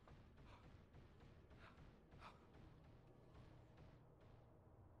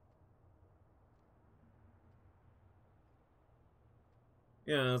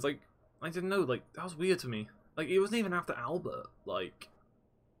 Yeah, it's like, I didn't know, like, that was weird to me. Like, it wasn't even after Albert, like,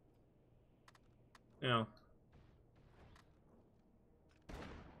 you know.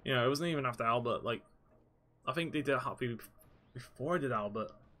 Yeah, it wasn't even after Albert, like, I think they did Happy before I did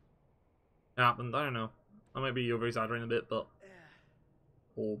Albert. It happened, I don't know. I might be over exaggerating a bit, but,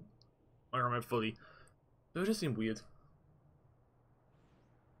 or, I don't remember fully. But it just seemed weird.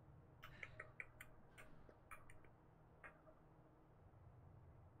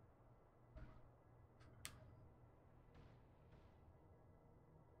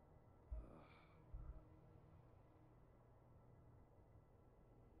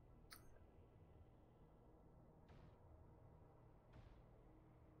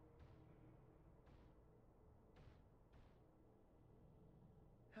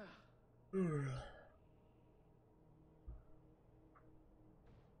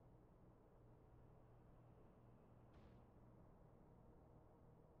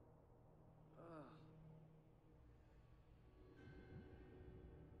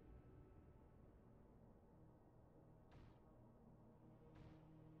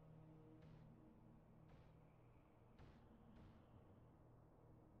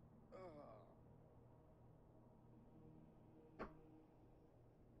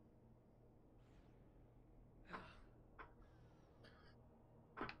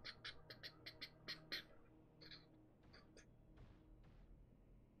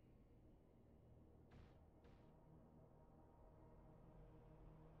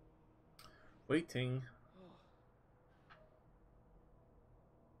 Waiting.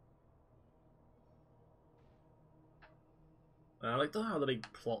 I like how the big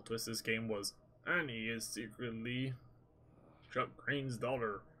plot twist this game was. Annie is secretly Chuck Green's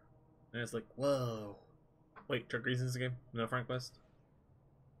daughter. And it's like, whoa. Wait, Chuck Green's in this game? No Frank West?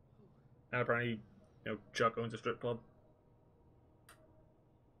 And apparently, you know, Chuck owns a strip club.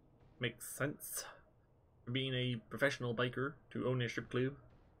 Makes sense. For being a professional biker to own a strip club.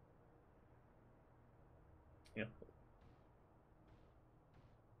 Yeah.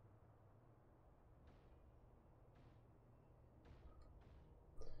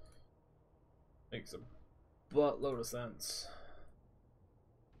 Makes a buttload of sense.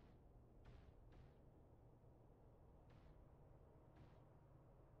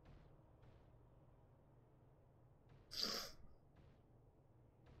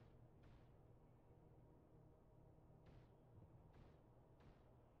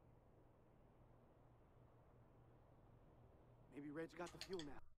 Maybe Red's got the fuel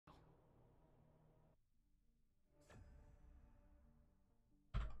now.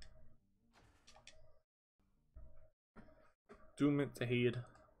 Doom it to head.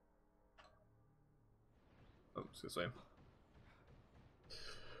 Oh, it's this way.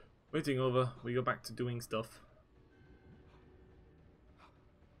 Waiting over, we go back to doing stuff.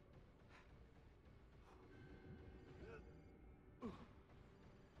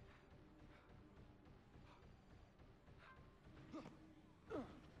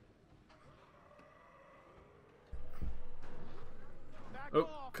 Oh,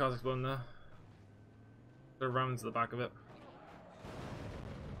 car's exploding there. They're rammed to the back of it.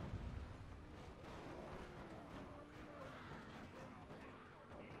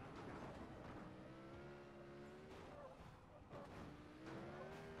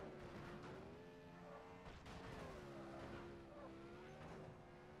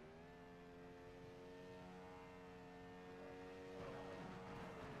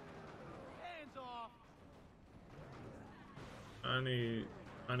 Hands off! I knew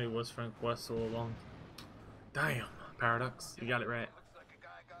it was Frank West all along. Damn, Paradox, you got it right. Looks like a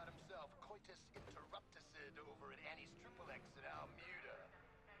guy got himself coitus interrupticid over at Annie's Triple X in Almuda.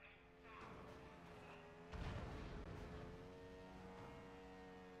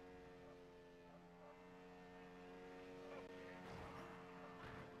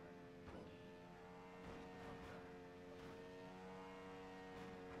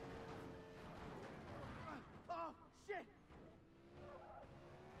 Oh, shit!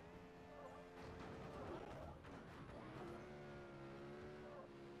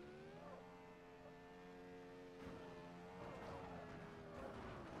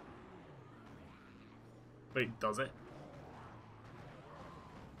 Wait, does it?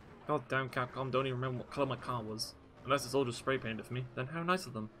 God damn Capcom, don't even remember what colour my car was. Unless it's all just spray painted for me, then how nice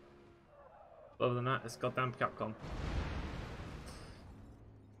of them. But other than that, it's goddamn Capcom.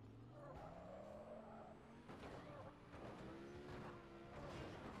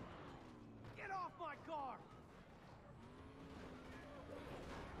 Get off my car!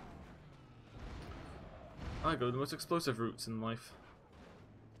 I go the most explosive routes in life.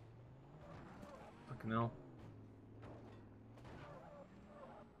 Fucking hell.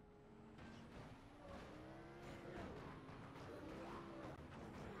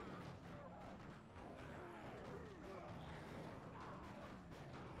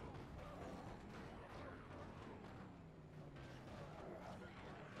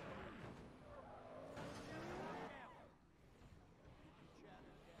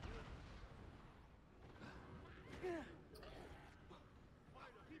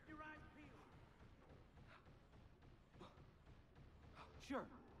 Keep your eyes peeled. Sure,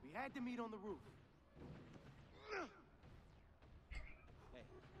 we had to meet on the roof.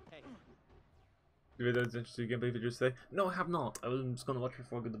 Hey. Have you had interesting gameplay videos today? No, I have not. I was just gonna watch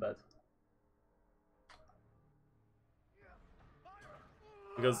before I go to bed.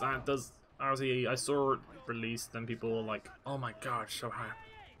 Because that does, obviously, I saw it released and people were like, oh my god, so high.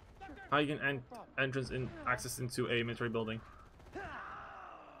 How you can entrance in access into a military building.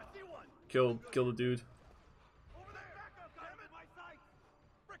 Kill the dude.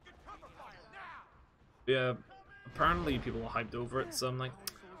 Yeah, apparently people are hyped over it, so I'm like,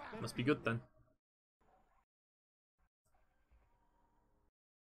 must be good then.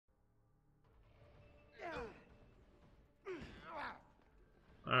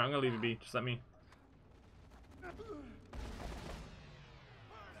 Alright, I'm gonna leave it be, just let me.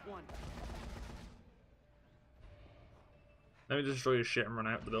 One. Let me destroy your shit and run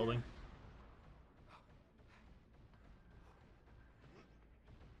out of the building.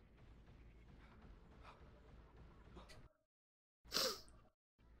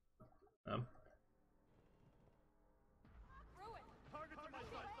 Targets on my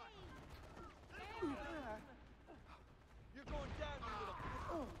side. You're going down, you little.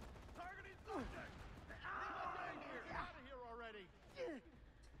 Targeting subject. Leave us out here. Get out of here already.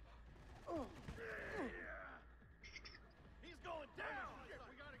 He's going down. Shit,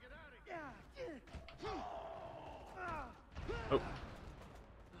 we gotta get out of here. Oh.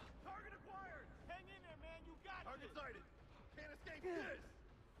 Target acquired. Hang in there, man. You got Target sighted. Can't escape this.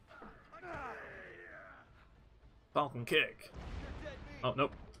 Falcon kick. You're dead meat. Oh,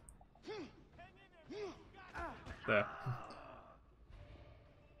 nope. Hang in there, man. You got There.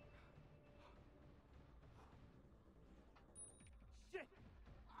 Shit!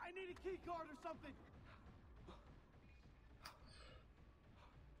 I need a key card or something.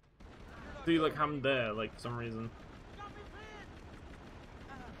 Do you like ham there, like, for some reason? Got me pinned.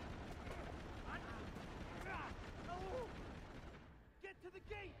 No! Get to the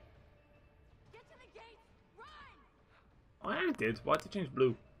gate. Get to the gate! Run! Oh, yeah, I did. Why'd they change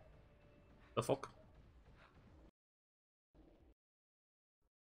blue? The fuck?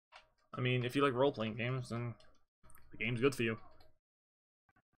 I mean, if you like role-playing games, then the game's good for you.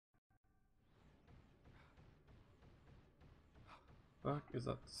 Fuck is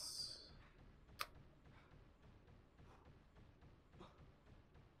that?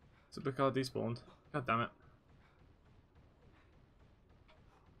 Supercar despawned. God damn it.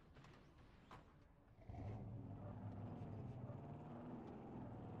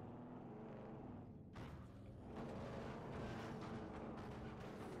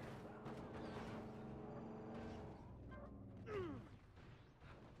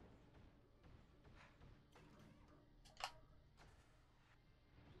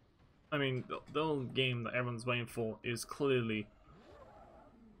 I mean, the whole game that everyone's waiting for is clearly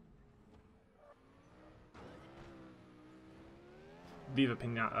Viva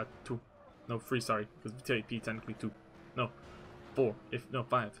Pinata 2. No, 3, sorry, because TAP technically 2. No, 4, no,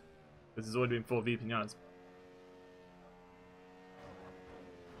 5. This has already been 4 Viva Pinatas.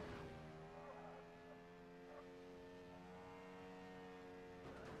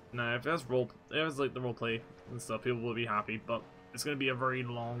 Nah, if it has like the roleplay and stuff, people will be happy, but it's gonna be a very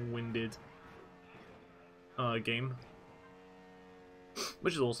long-winded game.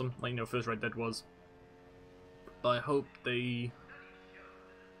 Which is awesome, like, you know, first Red Dead was. But I hope they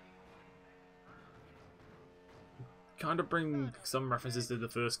kind of bring some references to the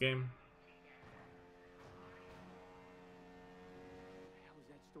first game. What the hell is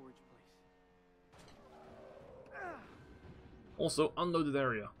that storage place? Also, unloaded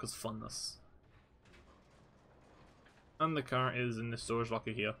area, because funness. And the car is in this storage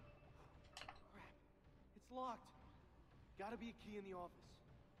locker here. Crap. It's locked. Gotta be a key in the office.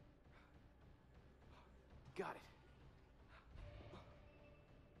 Got it.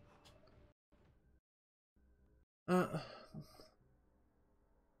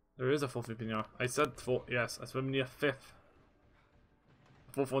 There is a fourth VPNR. I said four. Yes, I said we need a fifth.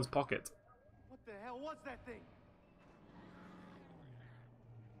 Fourth one's pocket. What the hell was that thing?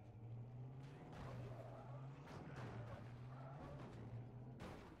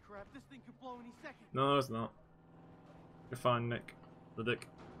 Holy crap, this thing could blow any second. No, it's not. You're fine, Nick. The dick.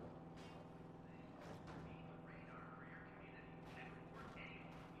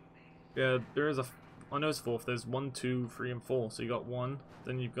 Yeah, there is a. I know it's fourth. There's 1, 2, 3, and 4. So you got 1.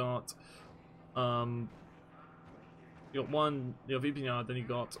 Then you've got, you got 1. You got VPNR. Then you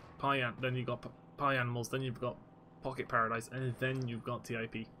got then you got Pie Animals. Then you've got Pocket Paradise, and then you've got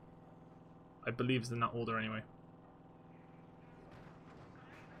TIP. I believe it's in that order anyway.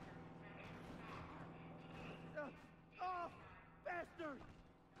 Oh, bastard!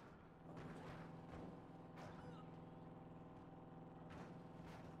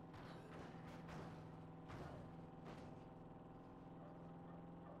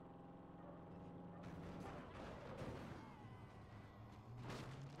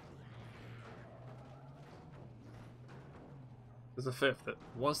 There's a fifth.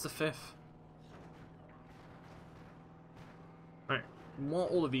 What's the fifth? Alright, what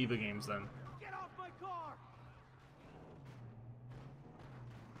all the Viva games then? Get off my car!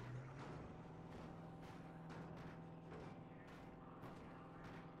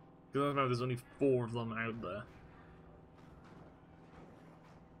 Because I remember there's only 4 of them out there.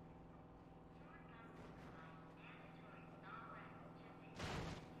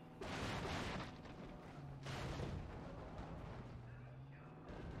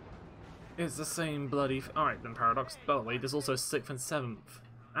 It's the same bloody. Alright then, Paradox. By the way, there's also 6th and 7th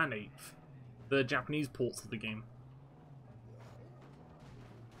and 8th. The Japanese ports of the game.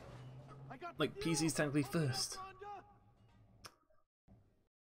 I got Like, PC's technically first.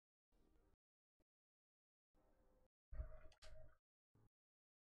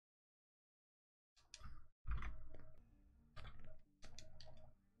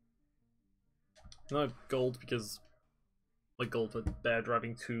 No, gold because. Like, gold for they're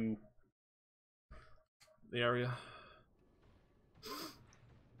driving to the area.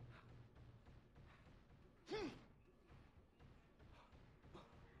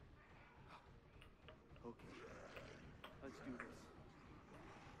 Okay, let's do this.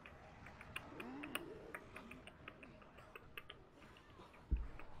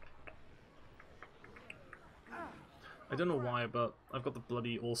 I don't know why, but I've got the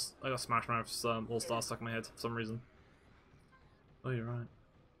bloody I got Smash Mouth's All-Star stuck in my head for some reason. Oh, you're right.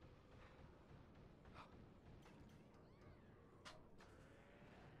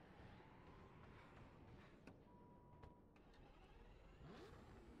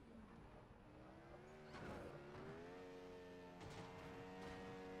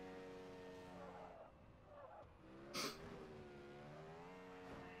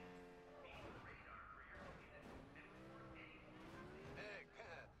 Nick,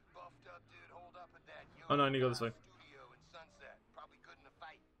 buffed up dude holed up at that Oh no, I need to go this way. studio in Sunset. Probably good in a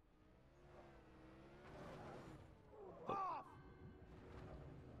fight.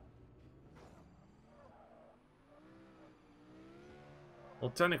 Well,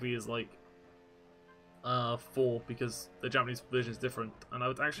 technically it's like 4 because the Japanese version is different, and I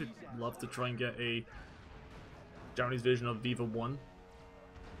would actually love to try and get a Japanese version of Viva 1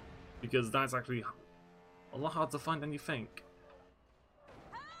 because that's actually a lot harder to find than you think.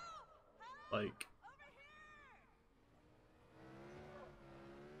 Like,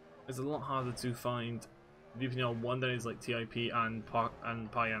 it's a lot harder to find VPNR 1 than it is like TIP and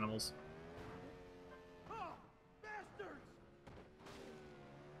Pie Animals. Oh, bastards!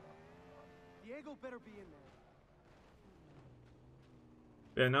 Diego better be in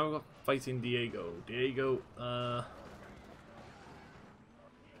there. Yeah, now we're fighting Diego. Diego,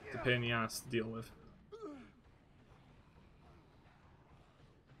 it's a pain in the ass to deal with.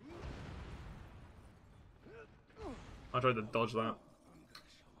 I tried to dodge that.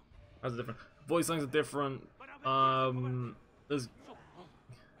 That's different. Voice lines are different. There's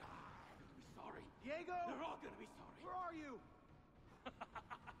Sorry. Diego! They're all gonna be sorry. Where are you?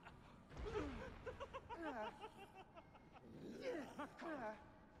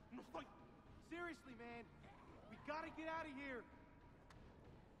 Seriously, man. We gotta get out of here.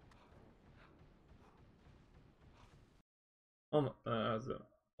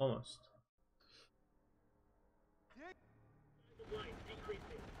 almost.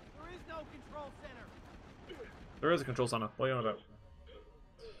 There is no control center. There is a control center. What are you on about?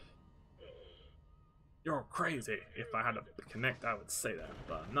 You're crazy. If I had to connect, I would say that,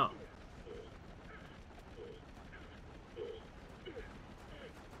 but no.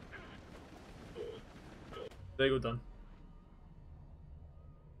 There you go, done.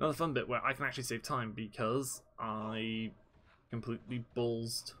 Another fun bit where I can actually save time because I completely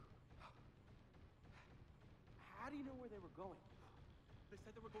ballsed. How do you know where they were going? They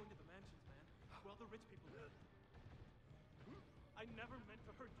said they were going to the mansions, man. Where all the rich people live. I never meant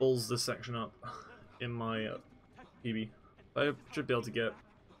to hurt you. Balls this section up in my PB. I should be able to get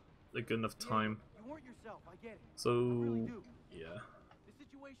a good enough time. You weren't yourself, I get it. I So, really do. yeah. The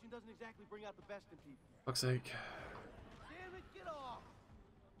situation doesn't exactly bring out the best in people. Fuck's sake. Damn it, get off!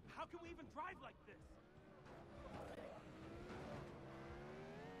 How can we even drive like this?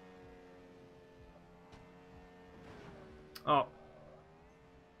 Oh.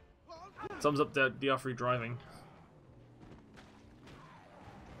 Thumbs up there, DR free driving.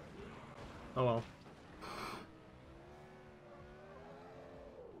 Oh well.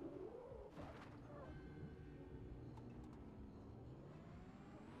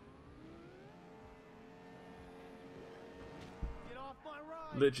 Get off my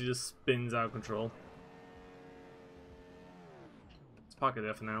ride! Literally just spins out of control. Let's park it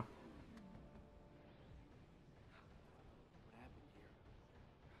there for now. What happened here?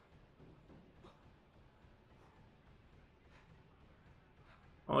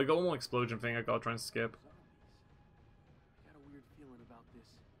 Oh, I got one more explosion thing I gotta try and skip. I got a weird feeling about this.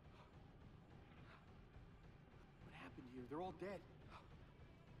 What happened here? They're all dead.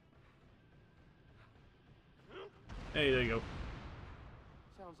 Hey, there you go.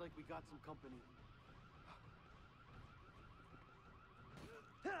 Sounds like we got some company.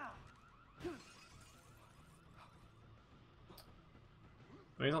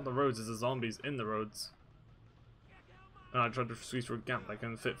 I mean, it's not the roads, it's the zombies in the roads. And I tried to squeeze through a gap that I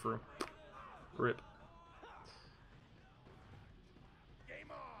couldn't fit through. Rip. Okay,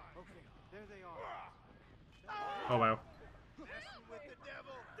 there they are. Oh wow. With the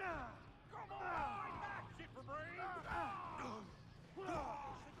devil. Come on, fight back, shit for brains.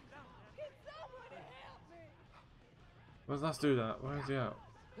 Can someone help me? Let's do that. Where is he at?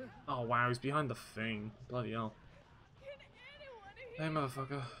 Oh wow, he's behind the thing. Bloody hell. Can anyone Hey hear?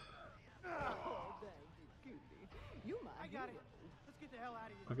 motherfucker. Oh, thank you, cutie. You my I got it. hero. Let's get the hell out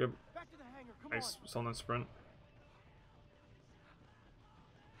of here. Okay, Back to the hangar, come nice. on. Someone sprint.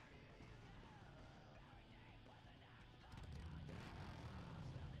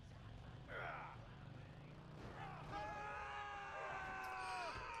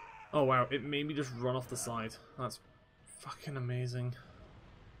 Oh wow, it made me just run off the side. That's fucking amazing.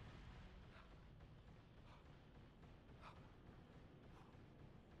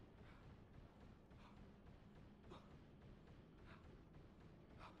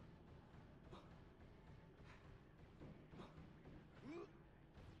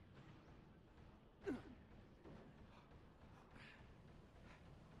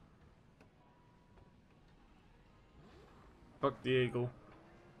 Fuck the eagle.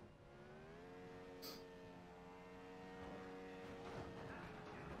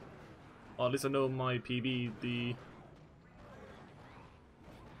 Well, at least I know my PB, the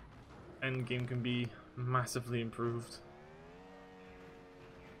end game can be massively improved.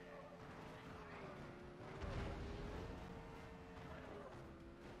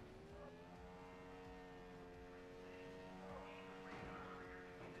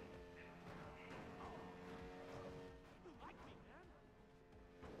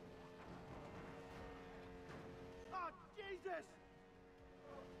 Oh, Jesus!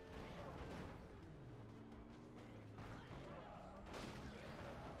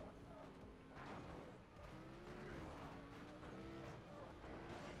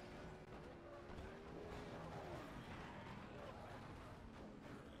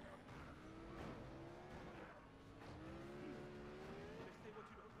 They say what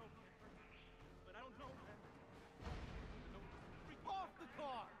you don't know can't hurt you. But I don't know, man. Off the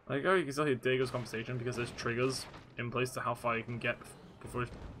car! Like how you can still hear Dago's conversation because there's triggers in place to how far you can get before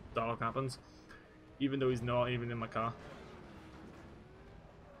dialogue happens, even though he's not even in my car.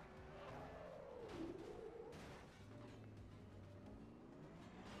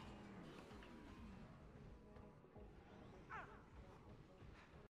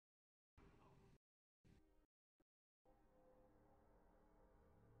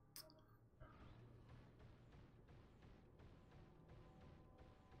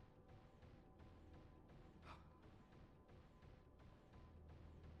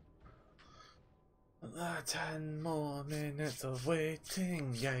 The 10 more minutes of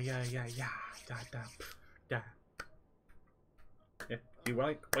waiting. Yeah. Da, da, da. If you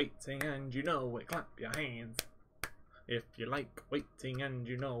like waiting and you know it, clap your hands. If you like waiting and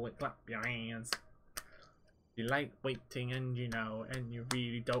you know it, clap your hands. You like waiting and you know, and you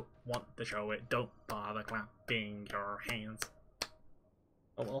really don't want to show it. Don't bother clapping your hands.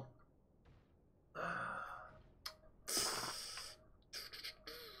 Oh well.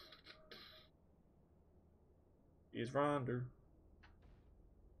 He's Ronder.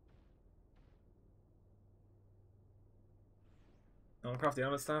 Oh, craft the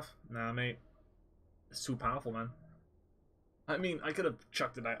element staff? Nah, mate. It's too powerful, man. I mean, I could have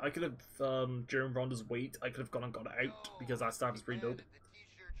chucked it out. I could have, during Ronda's wait, I could have gone and got it out because that staff is pretty dope.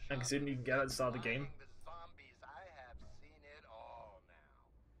 And considering you can get it at the start of the game.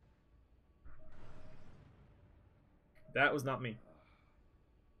 That was not me.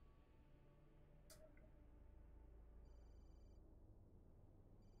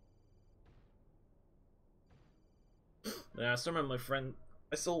 Yeah, I still remember my friend.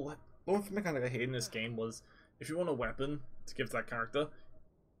 The one mechanic I hated in this game was if you want a weapon to give to that character,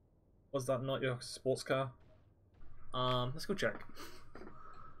 was that not your sports car? Let's go check.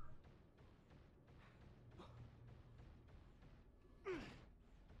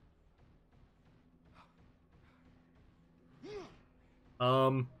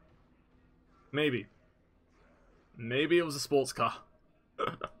 Maybe. Maybe it was a sports car.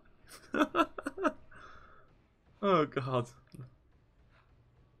 Oh god.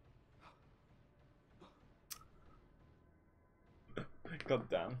 God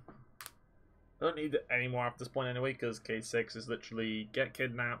damn. I don't need it anymore at this point anyway, because K6 is literally get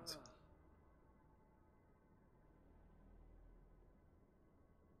kidnapped.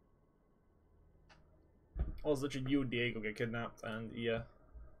 Oh, it's literally you and Diego get kidnapped, and yeah.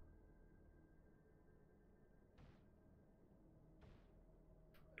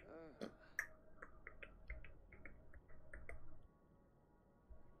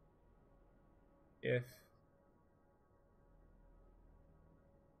 If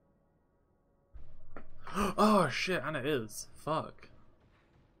oh shit, and it is. Fuck.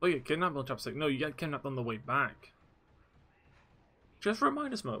 Oh, you get kidnapped on chapstick. No, you get kidnapped on the way back. Just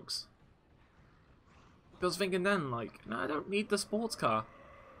reminder smokes. I was thinking then, like, no, I don't need the sports car.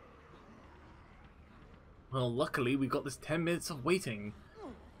 Well, luckily we got this 10 minutes of waiting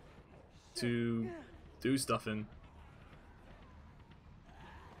to do stuff in.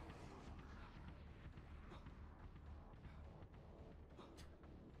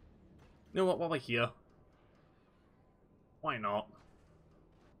 You know what, while we're here, why not?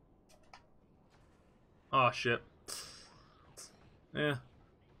 Oh shit. Yeah.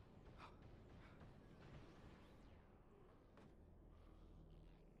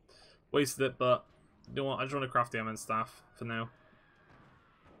 Wasted it, but you know what, I just want to craft the MN staff for now.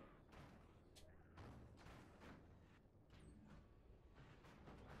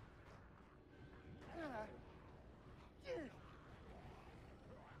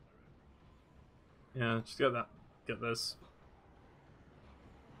 Yeah, just get that. Get this.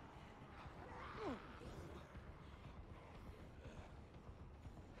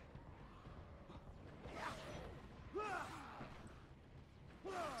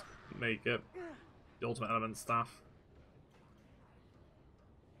 Make it the ultimate element staff.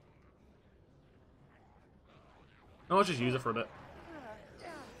 No, I'll just use it for a bit.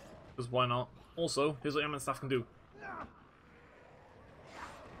 Because why not? Also, here's what element staff can do.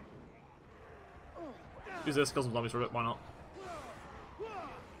 Use this, kill some zombies for a bit, why not?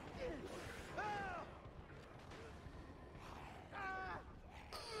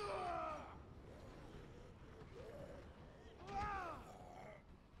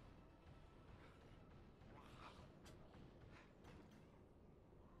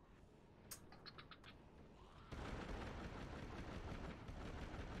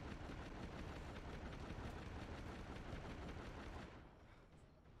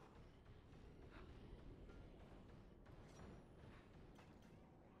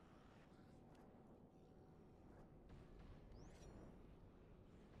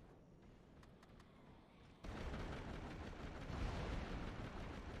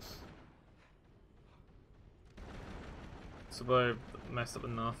 So I messed up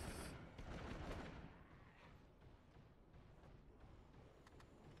enough.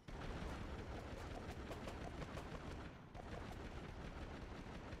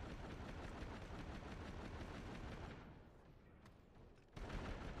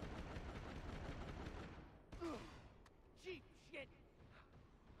 Cheap shit.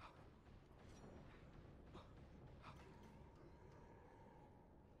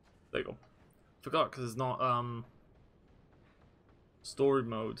 There you go. Forgot because it's not story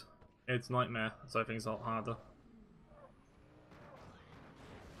mode. It's nightmare, so I think it's a lot harder.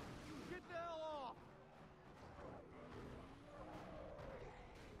 Get the hell off!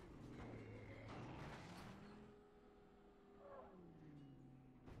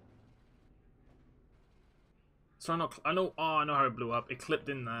 So I know. Oh, I know how it blew up. It clipped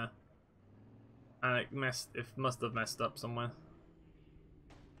in there, and it must have messed up somewhere.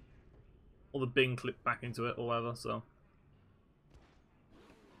 Or the bin clipped back into it, or whatever. So.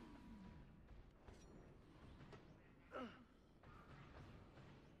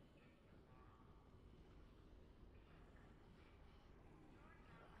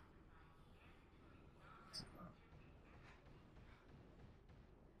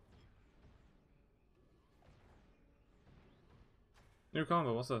 New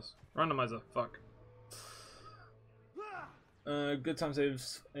combo, what's this? Randomizer, fuck. Good time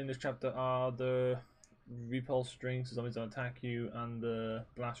saves in this chapter are the repulse string, so zombies don't attack you, and the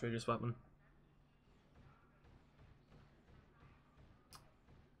blast radius weapon.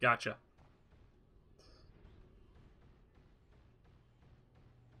 Gotcha.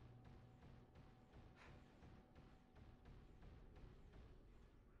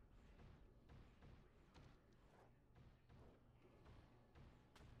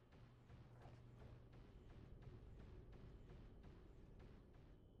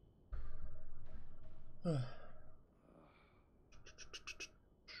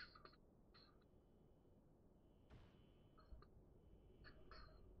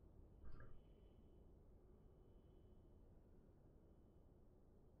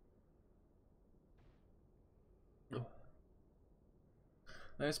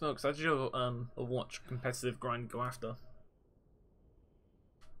 No smokes. How did your Overwatch competitive grind go after?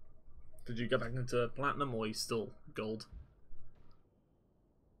 Did you get back into platinum, or are you still gold?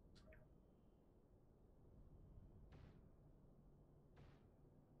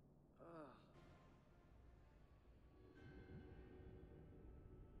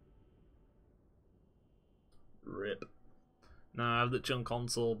 Rip. Nah, I've literally on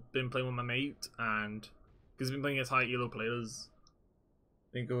console been playing with my mate, and because he's been playing as high elo players,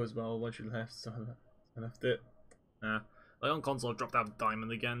 didn't go as well once you left, so I left it. Nah, like on console I dropped out of diamond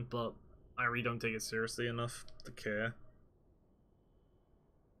again, but I really don't take it seriously enough to care.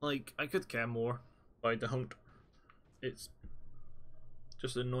 Like, I could care more, but I don't. It's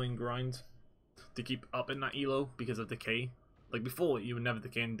just an annoying grind to keep up in that elo because of decay. Like before, you would never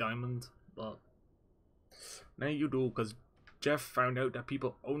decay in diamond, but now you do, because Jeff found out that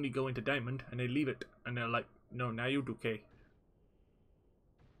people only go into diamond and they leave it, and they're like, no, now you decay.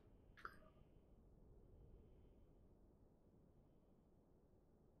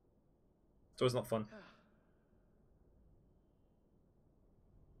 So it's not fun.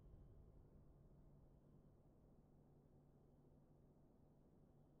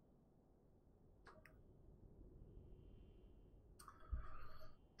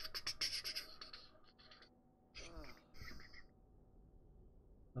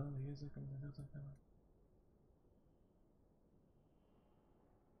 Oh, here's a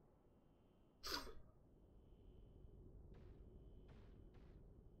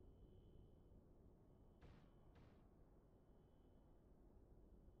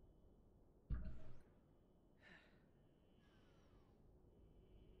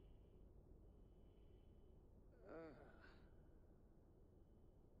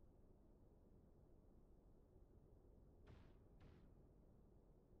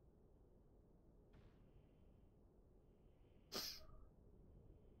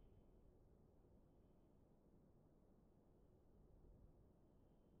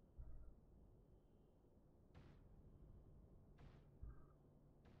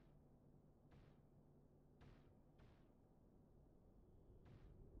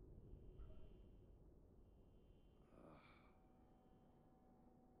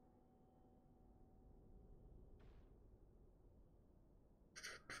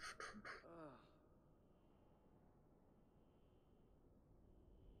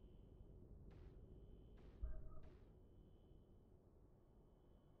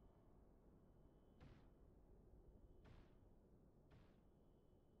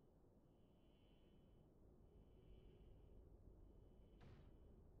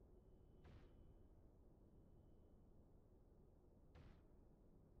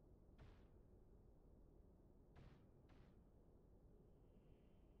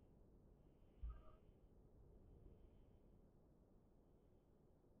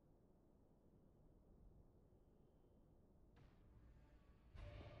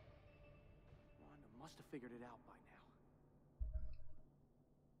Must have figured it out by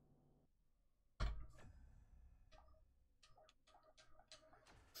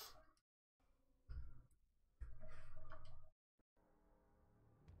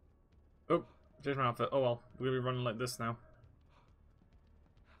now. Oh, change my outfit. Oh well, we're gonna be running like this now.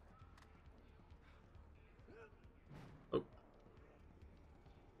 Oh.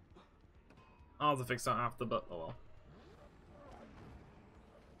 I'll have to fix that after, but oh well.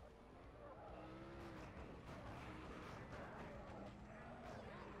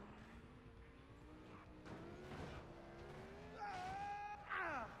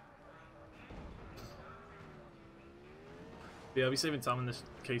 Yeah, I'll be saving time in this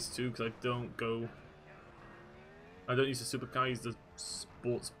case too, because I don't use the supercar, I use the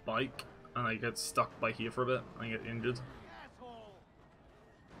sports bike, and I get stuck by here for a bit, and I get injured. Asshole!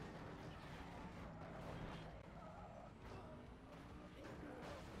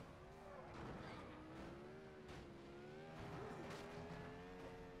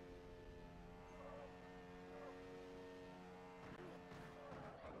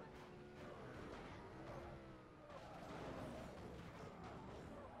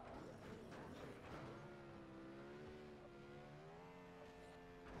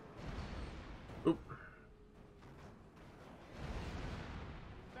 Oop.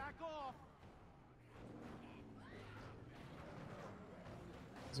 Back off!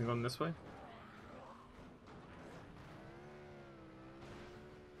 Is he going this way?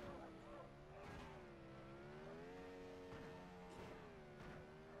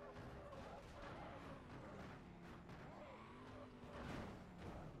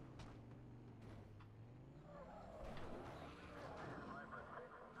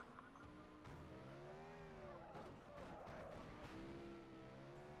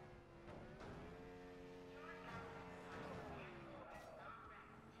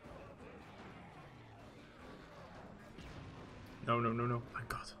 No, no, no, no. Thank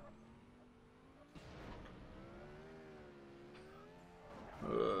God.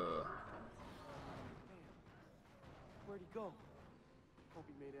 Where'd he go? Hope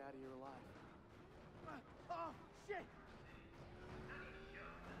he made it out of here alive. Oh, shit!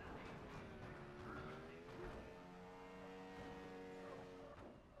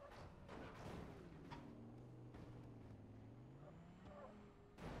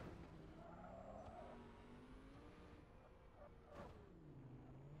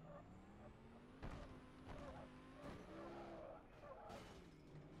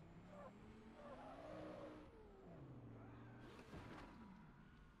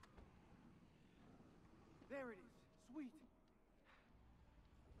 There it is. Sweet.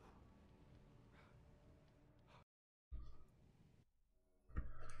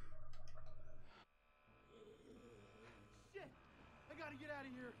 Shit! I gotta get out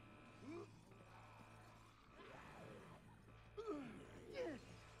of here!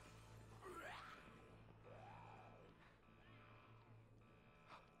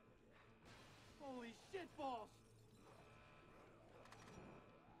 Holy shit balls!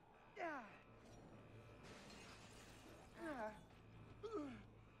 Yeah.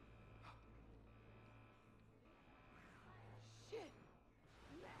 Shit!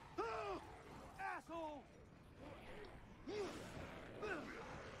 Asshole!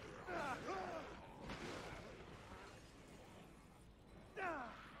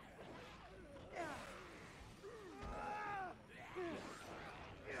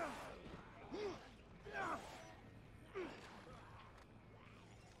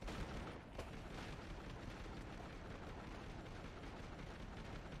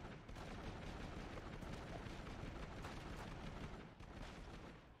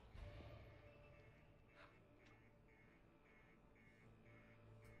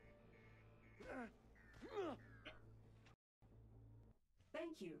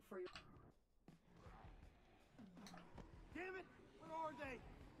 Thank you for your... Damn it! Where are they?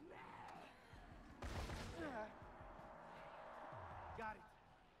 Got it.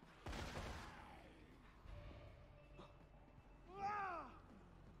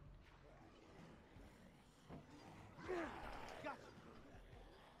 Gotcha.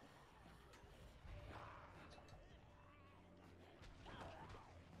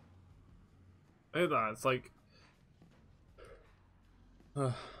 Look at that, it's like...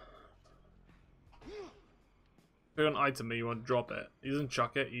 Pick an item and you want to drop it. He doesn't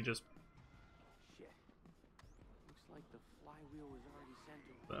chuck it, he just... Shit. Looks like the flywheel was already sent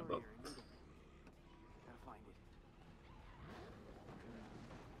to Yeah, a but- courier in Italy. Gotta find it.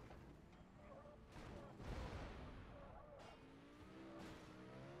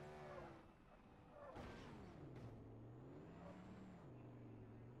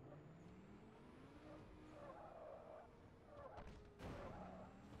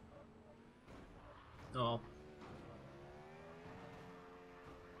 Oh.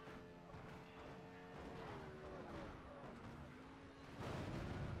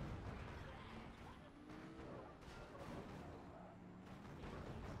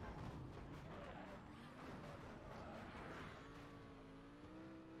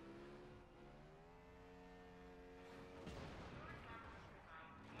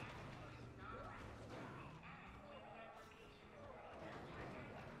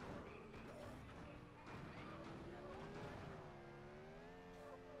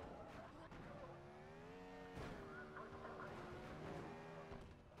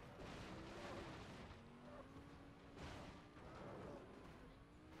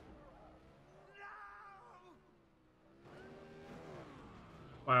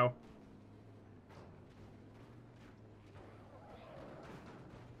 Wow.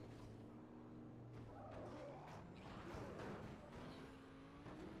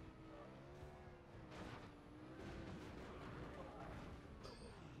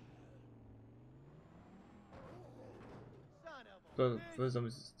 Son of a So, bitch. first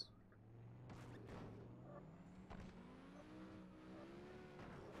zombies.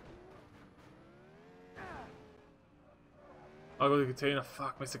 I got the container.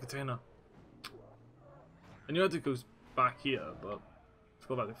 Fuck, missed the container. I knew I had to go back here, but let's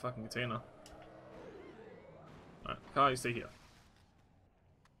go back to the fucking container. Alright, car, you stay here.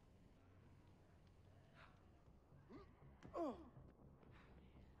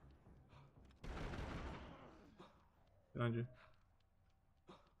 Behind you.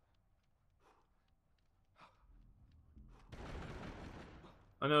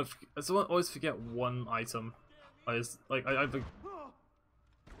 I know. I always forget one item. I just like I There it is.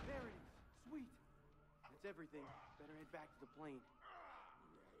 Sweet. That's everything. Better head back to the plane.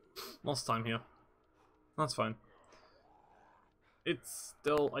 lost time here. That's fine. It's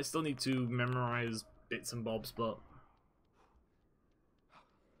still I still need to memorize bits and bobs, but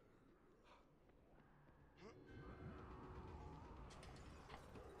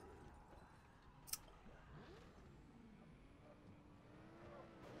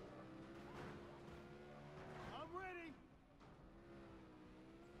I'm ready.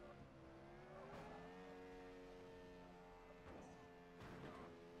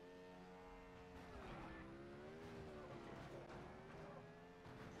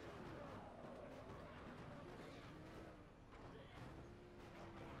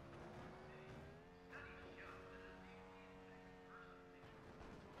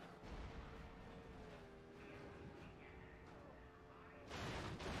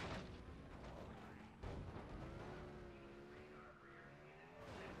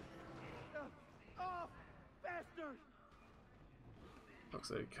 Off! Bastard! fuck's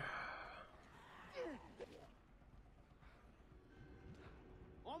sake.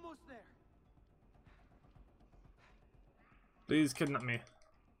 Almost there. Please kidnap me.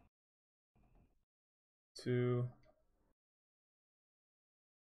 2.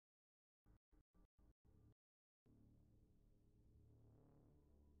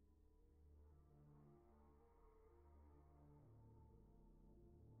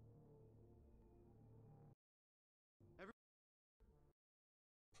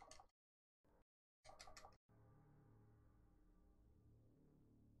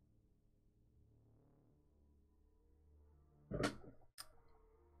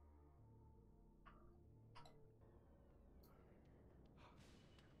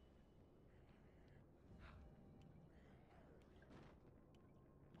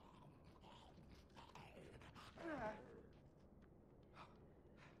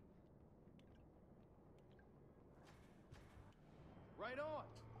 Right on.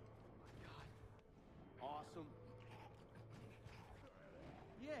 Oh my God. Awesome.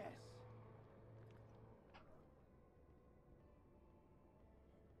 Yes.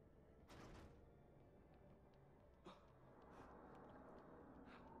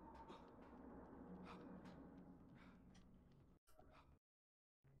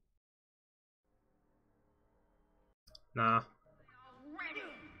 Nah.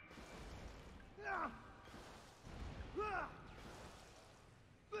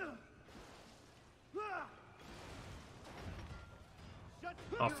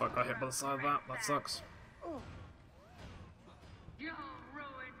 Oh fuck, I hit by the side of that. That sucks. You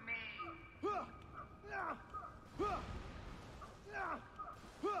ruined me.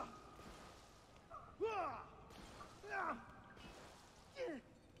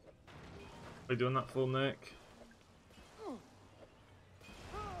 Are you doing that full neck?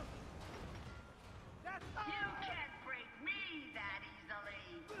 You can't break me that easily.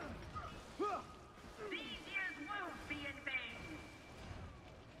 These years won't be in vain.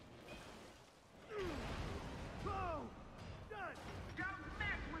 Oh! Done! Don't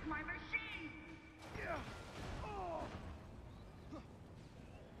mess with my machine. Yeah! Oh!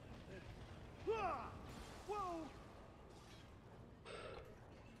 Ah! Whoa!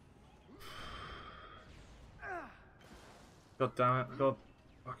 God damn it, God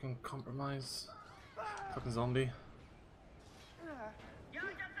fucking compromise. Fucking zombie. You're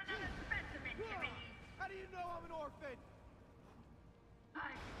just another specimen to me. How do you know I'm an orphan? I've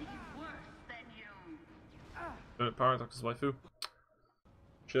seen worse than you. Good Paradox's waifu.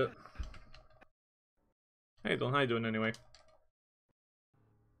 Shit. Hey Don, how you doing anyway?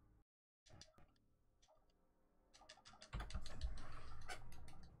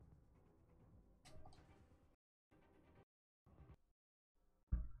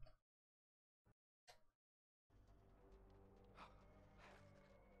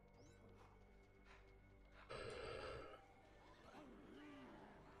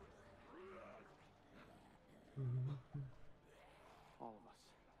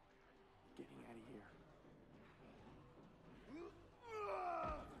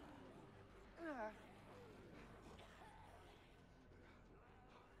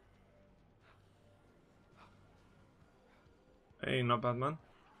 Hey, not bad, man.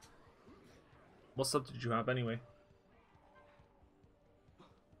 What sub did you have anyway?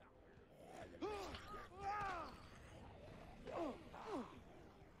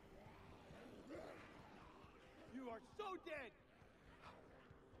 You are so dead.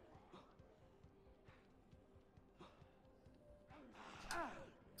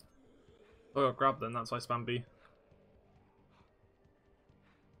 Oh, I got grabbed then, that's why I spam B.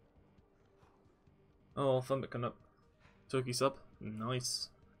 Oh, Thunder coming up. Turkey sub. Nice.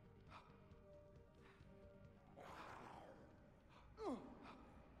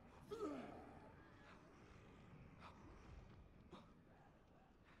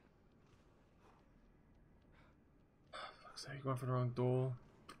 Fuck's sake, going for the wrong door.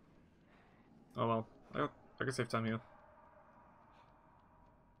 Oh well, I can save time here.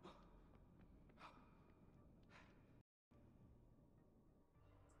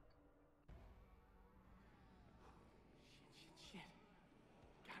 Shit.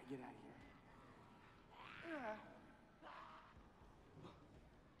 Gotta get out of here.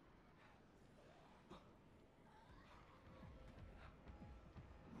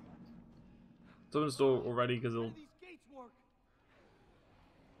 Open the door already because How it'll. do these gates work?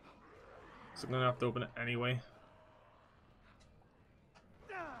 So I'm gonna have to open it anyway.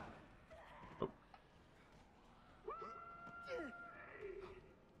 Oh.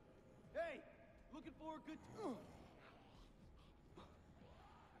 Hey, looking for a good.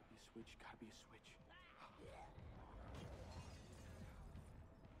 Gotta be a switch.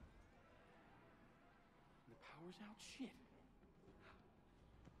 The power's out? Shit.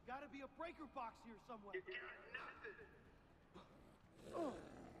 Gotta be a breaker box here somewhere.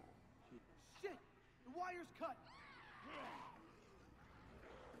 Shit! The wire's cut.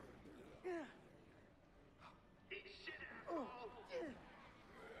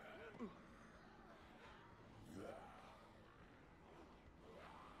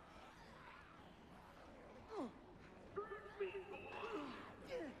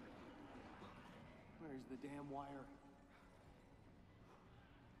 Where's the damn wire?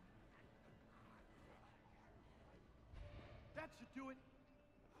 That should do it.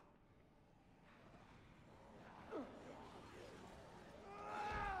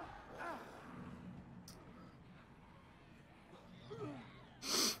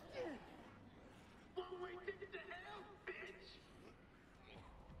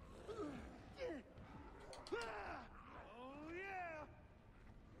 Oh yeah!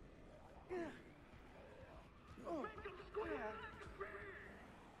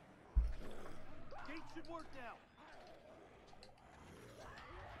 Gate should work now.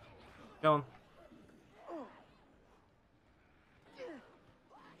 Come on.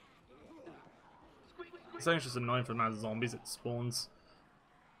 It's actually just annoying for the amount of zombies it spawns.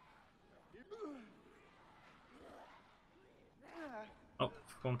 Oh,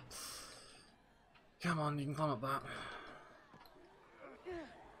 come on. Come on, you can climb up that.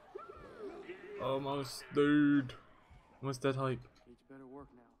 Almost, dude. Almost dead hype. Gates better work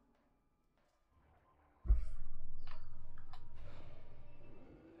now.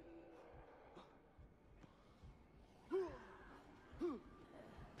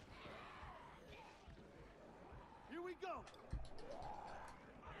 Here we go.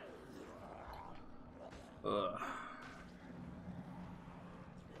 Ugh.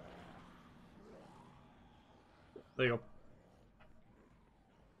 There you go.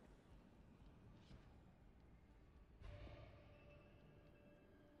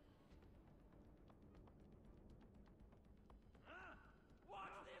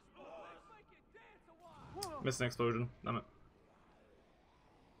 Missed an explosion. Damn it.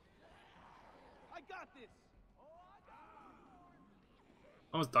 I got this.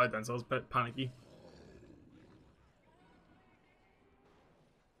 I almost died then, so I was a bit panicky.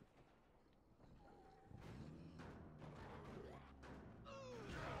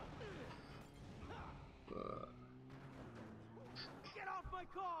 Get off my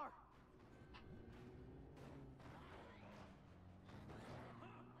car.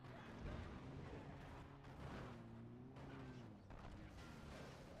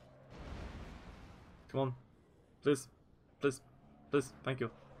 Come on. Please. Please. Please. Thank you.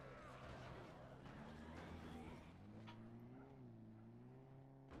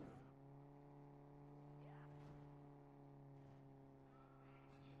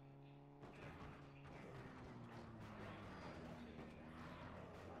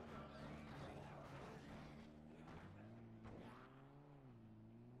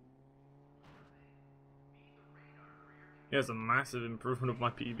 Yeah, it's a massive improvement of my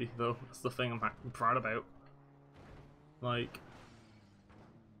PB though. That's the thing I'm proud about. Like,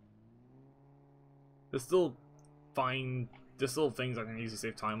 there's still fine there's still things I can easily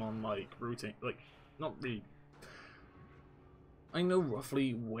save time on, like routing, like not really. I know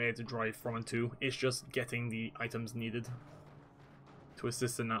roughly where to drive from and to. It's just getting the items needed to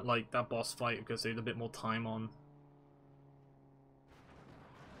assist in that. Like that boss fight, I could save a bit more time on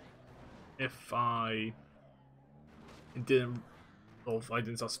if I didn't, or if I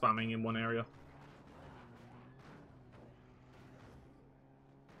didn't start spamming in one area.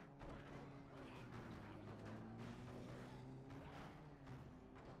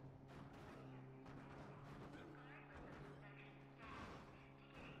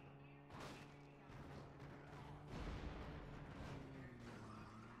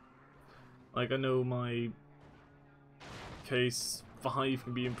 Like, I know my case 5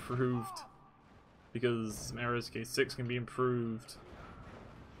 can be improved because some errors, case 6 can be improved.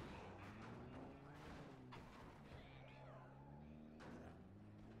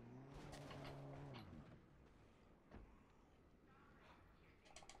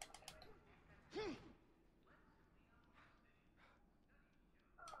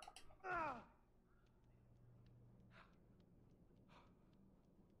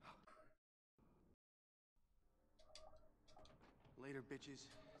 Later, bitches.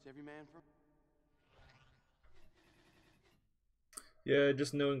 Is every man for? Yeah,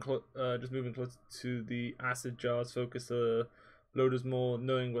 just knowing, just moving closer to the acid jars, focus loaders more,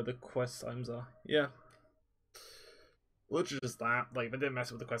 knowing where the quest items are. Yeah, literally just that. Like, if I didn't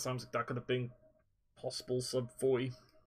mess with the quest items, that could have been possible sub 40.